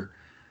career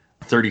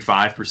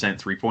 35%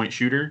 3-point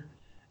shooter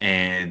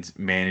and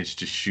managed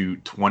to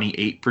shoot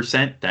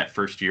 28% that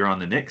first year on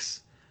the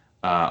Knicks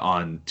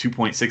on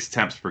 2.6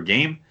 attempts per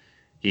game.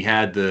 He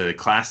had the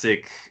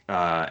classic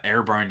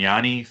Air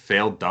Bargnani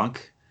failed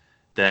dunk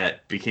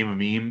that became a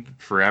meme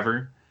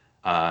forever.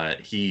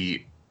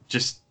 He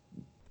just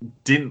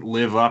didn't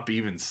live up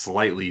even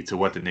slightly to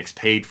what the Knicks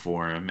paid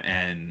for him.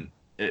 And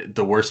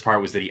the worst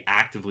part was that he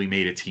actively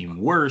made a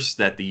team worse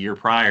that the year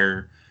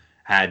prior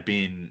had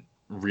been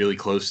really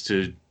close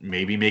to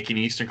maybe making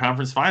Eastern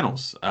Conference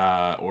Finals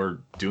or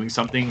doing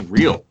something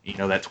real.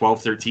 That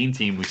 12-13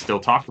 team we still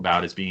talk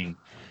about as being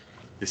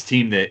this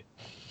team that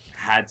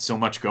had so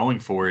much going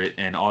for it,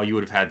 and all you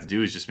would have had to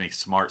do is just make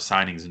smart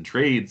signings and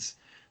trades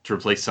to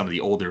replace some of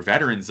the older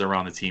veterans that were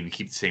on the team and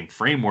keep the same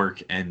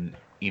framework, and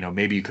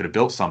maybe you could have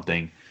built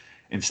something.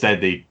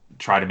 Instead, they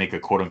try to make a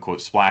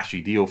quote-unquote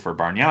splashy deal for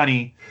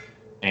Bargnani,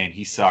 and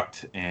he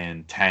sucked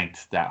and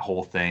tanked that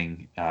whole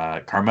thing.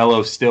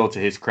 Carmelo, still to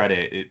his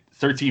credit,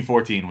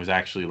 13-14 was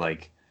actually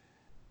like,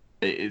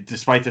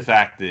 despite the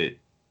fact that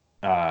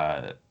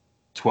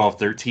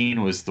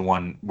 12-13 was the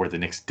one where the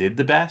Knicks did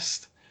the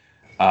best,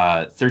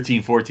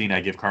 13-14 I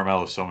give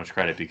Carmelo so much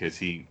credit because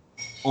he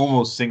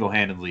almost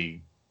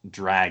single-handedly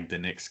dragged the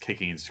Knicks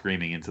kicking and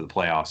screaming into the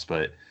playoffs.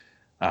 But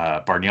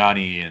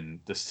Bargnani and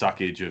the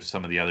suckage of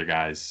some of the other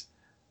guys,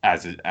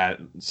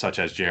 such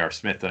as J.R.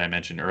 Smith that I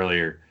mentioned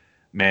earlier,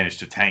 managed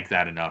to tank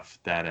that enough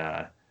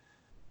that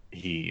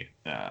the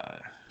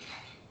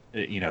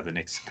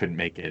Knicks couldn't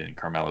make it and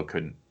Carmelo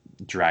couldn't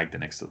drag the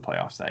Knicks to the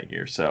playoffs that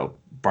year. So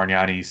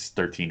Bargnani's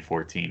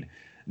 13-14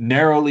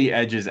 narrowly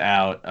edges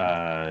out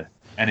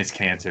Enes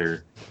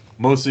Kanter,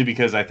 mostly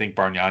because I think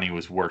Bargnani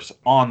was worse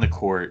on the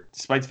court,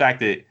 despite the fact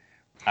that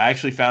I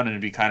actually found him to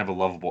be kind of a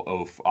lovable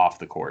oaf off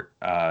the court.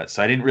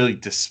 So I didn't really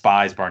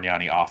despise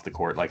Bargnani off the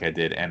court like I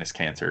did Enes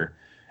Kanter.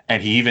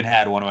 And he even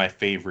had one of my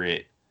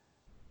favorite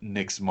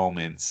Knicks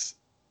moments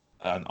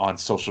on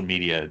social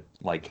media,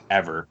 like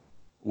ever,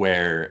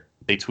 where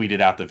they tweeted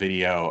out the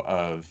video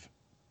of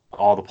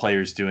all the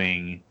players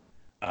doing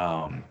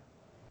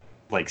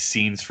like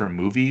scenes from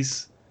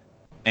movies.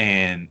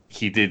 And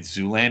he did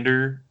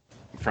Zoolander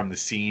from the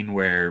scene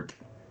where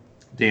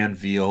they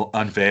unveil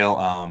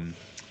the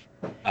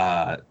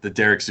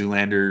Derek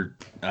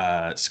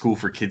Zoolander School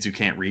for Kids Who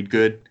Can't Read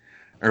Good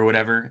or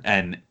whatever.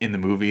 And in the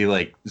movie,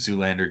 like,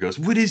 Zoolander goes,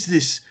 "What is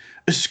this?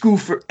 A school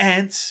for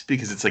ants?"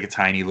 Because it's like a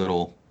tiny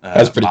little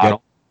That's pretty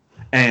model.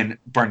 Good. And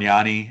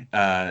Bargnani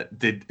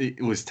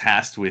was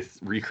tasked with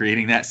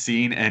recreating that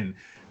scene, and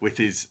with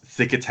his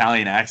thick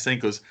Italian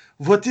accent goes,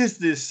 "What is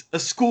this? A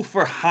school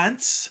for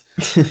Hans?"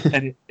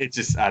 And it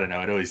just, I don't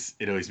know. It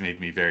always made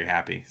me very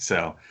happy.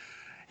 So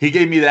he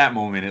gave me that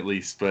moment at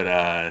least. But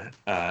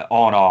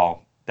all in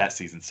all, that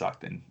season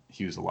sucked, and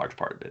he was a large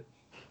part of it.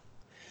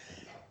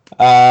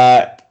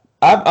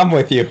 I'm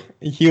with you.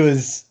 He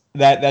was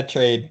that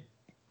trade,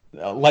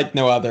 like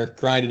no other,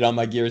 grinded on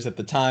my gears at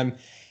the time.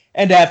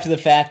 and after the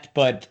fact,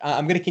 but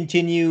I'm going to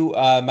continue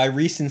my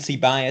recency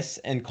bias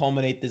and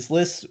culminate this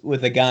list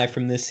with a guy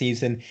from this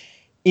season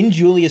in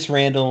Julius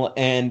Randle.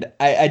 And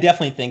I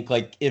definitely think,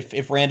 like,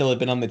 if Randle had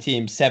been on the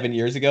team 7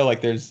 years ago,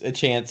 like, there's a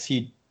chance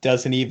he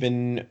doesn't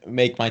even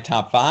make my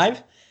top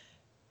 5.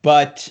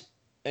 But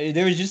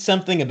there was just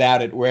something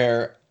about it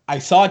where I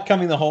saw it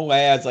coming the whole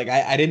way. I was like,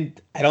 I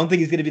don't think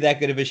he's going to be that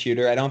good of a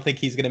shooter. I don't think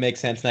he's going to make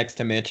sense next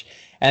to Mitch.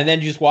 And then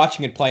just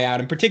watching it play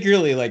out, and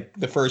particularly like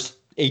the first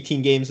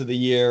 18 games of the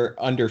year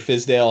under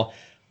Fizdale,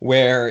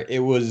 where it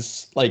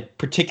was like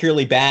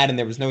particularly bad and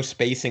there was no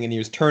spacing and he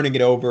was turning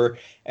it over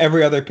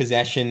every other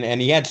possession.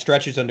 And he had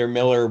stretches under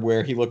Miller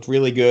where he looked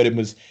really good and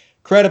was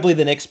credibly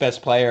the Knicks'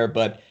 best player.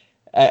 But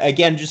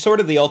again, just sort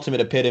of the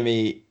ultimate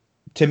epitome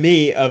to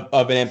me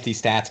of an empty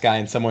stats guy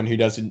and someone who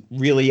doesn't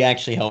really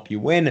actually help you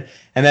win.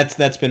 And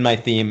that's been my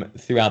theme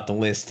throughout the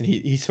list. And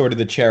he's sort of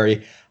the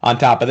cherry on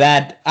top of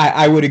that.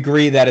 I would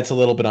agree that it's a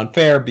little bit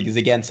unfair because,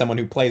 again, someone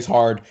who plays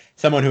hard,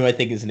 someone who I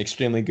think is an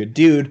extremely good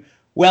dude,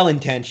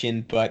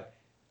 well-intentioned, but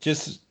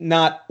just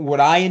not what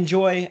I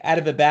enjoy out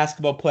of a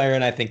basketball player,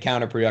 and I think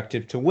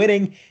counterproductive to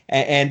winning,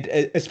 and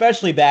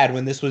especially bad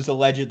when this was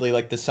allegedly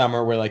like the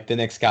summer where like the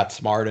Knicks got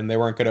smart and they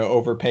weren't going to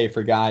overpay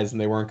for guys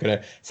and they weren't going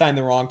to sign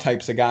the wrong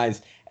types of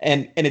guys.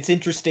 And it's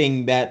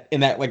interesting that in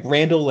that, like,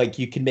 Randle, like,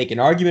 you can make an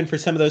argument for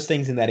some of those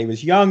things in that he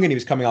was young and he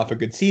was coming off a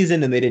good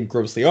season and they didn't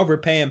grossly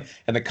overpay him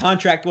and the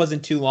contract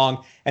wasn't too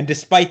long. And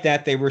despite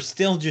that, they were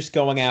still just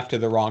going after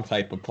the wrong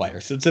type of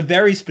player. So it's a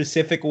very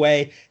specific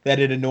way that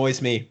it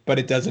annoys me, but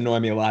it does annoy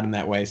me a lot in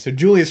that way. So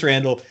Julius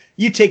Randle,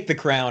 you take the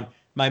crown,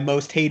 my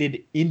most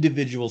hated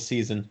individual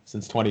season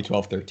since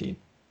 2012-13.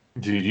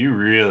 Dude, you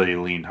really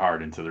leaned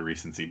hard into the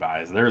recency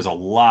bias. There's a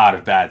lot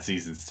of bad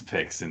seasons to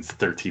pick since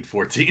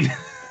 13-14.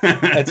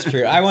 That's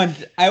true.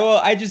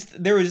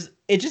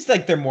 It's just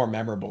like they're more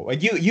memorable.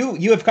 Like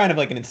you have kind of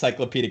like an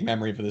encyclopedic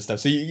memory for this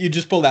stuff. So you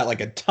just pulled out like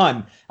a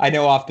ton, I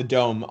know, off the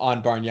dome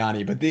on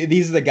Bargnani. But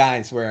these are the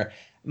guys where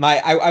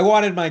I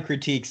wanted my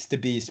critiques to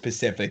be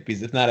specific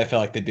because if not, I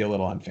felt like they'd be a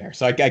little unfair.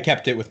 So I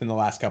kept it within the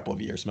last couple of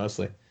years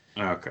mostly.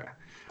 Okay.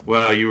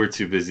 Well, you were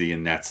too busy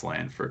in Nets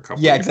land for a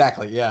couple. Yeah, years.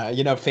 Exactly. Yeah,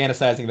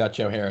 fantasizing about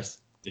Joe Harris.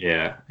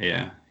 Yeah.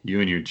 You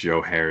and your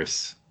Joe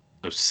Harris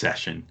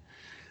obsession.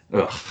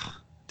 Ugh,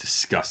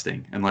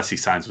 disgusting. Unless he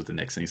signs with the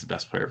Knicks and he's the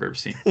best player I've ever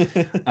seen.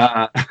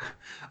 All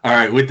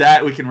right, with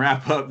that, we can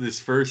wrap up this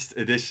first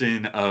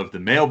edition of the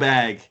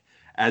Mailbag.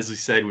 As we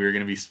said, we were going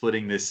to be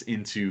splitting this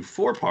into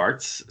 4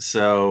 parts,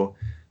 so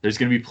there's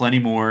going to be plenty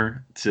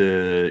more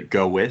to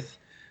go with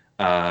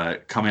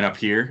coming up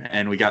here,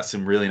 and we got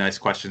some really nice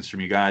questions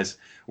from you guys.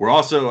 We're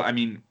also,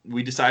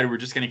 we decided we're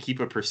just going to keep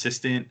a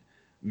persistent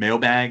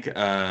mailbag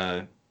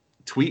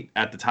tweet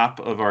at the top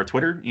of our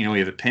Twitter. We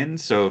have it pinned,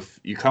 so if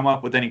you come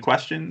up with any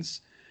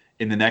questions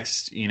in the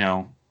next,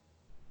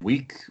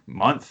 week,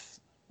 month,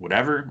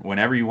 whatever,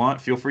 whenever you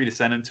want, feel free to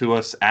send them to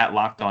us at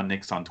Locked On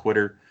Knicks on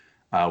Twitter.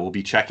 We'll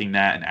be checking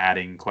that and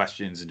adding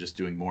questions and just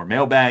doing more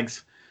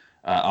mailbags.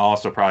 I'll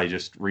also probably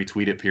just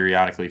retweet it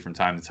periodically from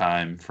time to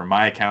time from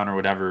my account or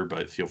whatever,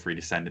 but feel free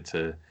to send it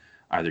to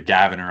either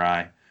Gavin or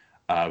I.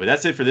 But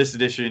that's it for this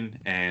edition,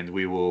 and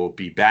we will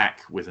be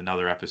back with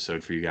another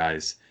episode for you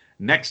guys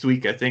next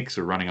week, I think.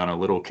 So we're running on a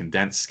little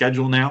condensed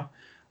schedule now.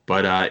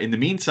 But in the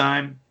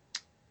meantime,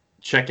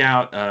 check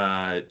out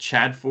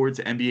Chad Ford's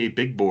NBA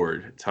Big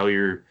Board. Tell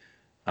your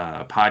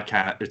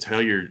podcast, or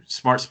tell your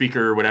smart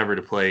speaker or whatever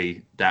to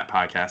play that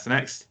podcast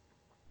next.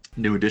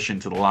 New addition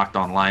to the Locked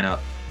On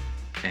lineup,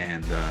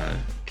 and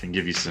can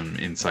give you some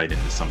insight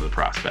into some of the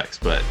prospects.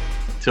 But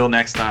till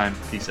next time,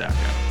 peace out,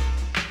 guys.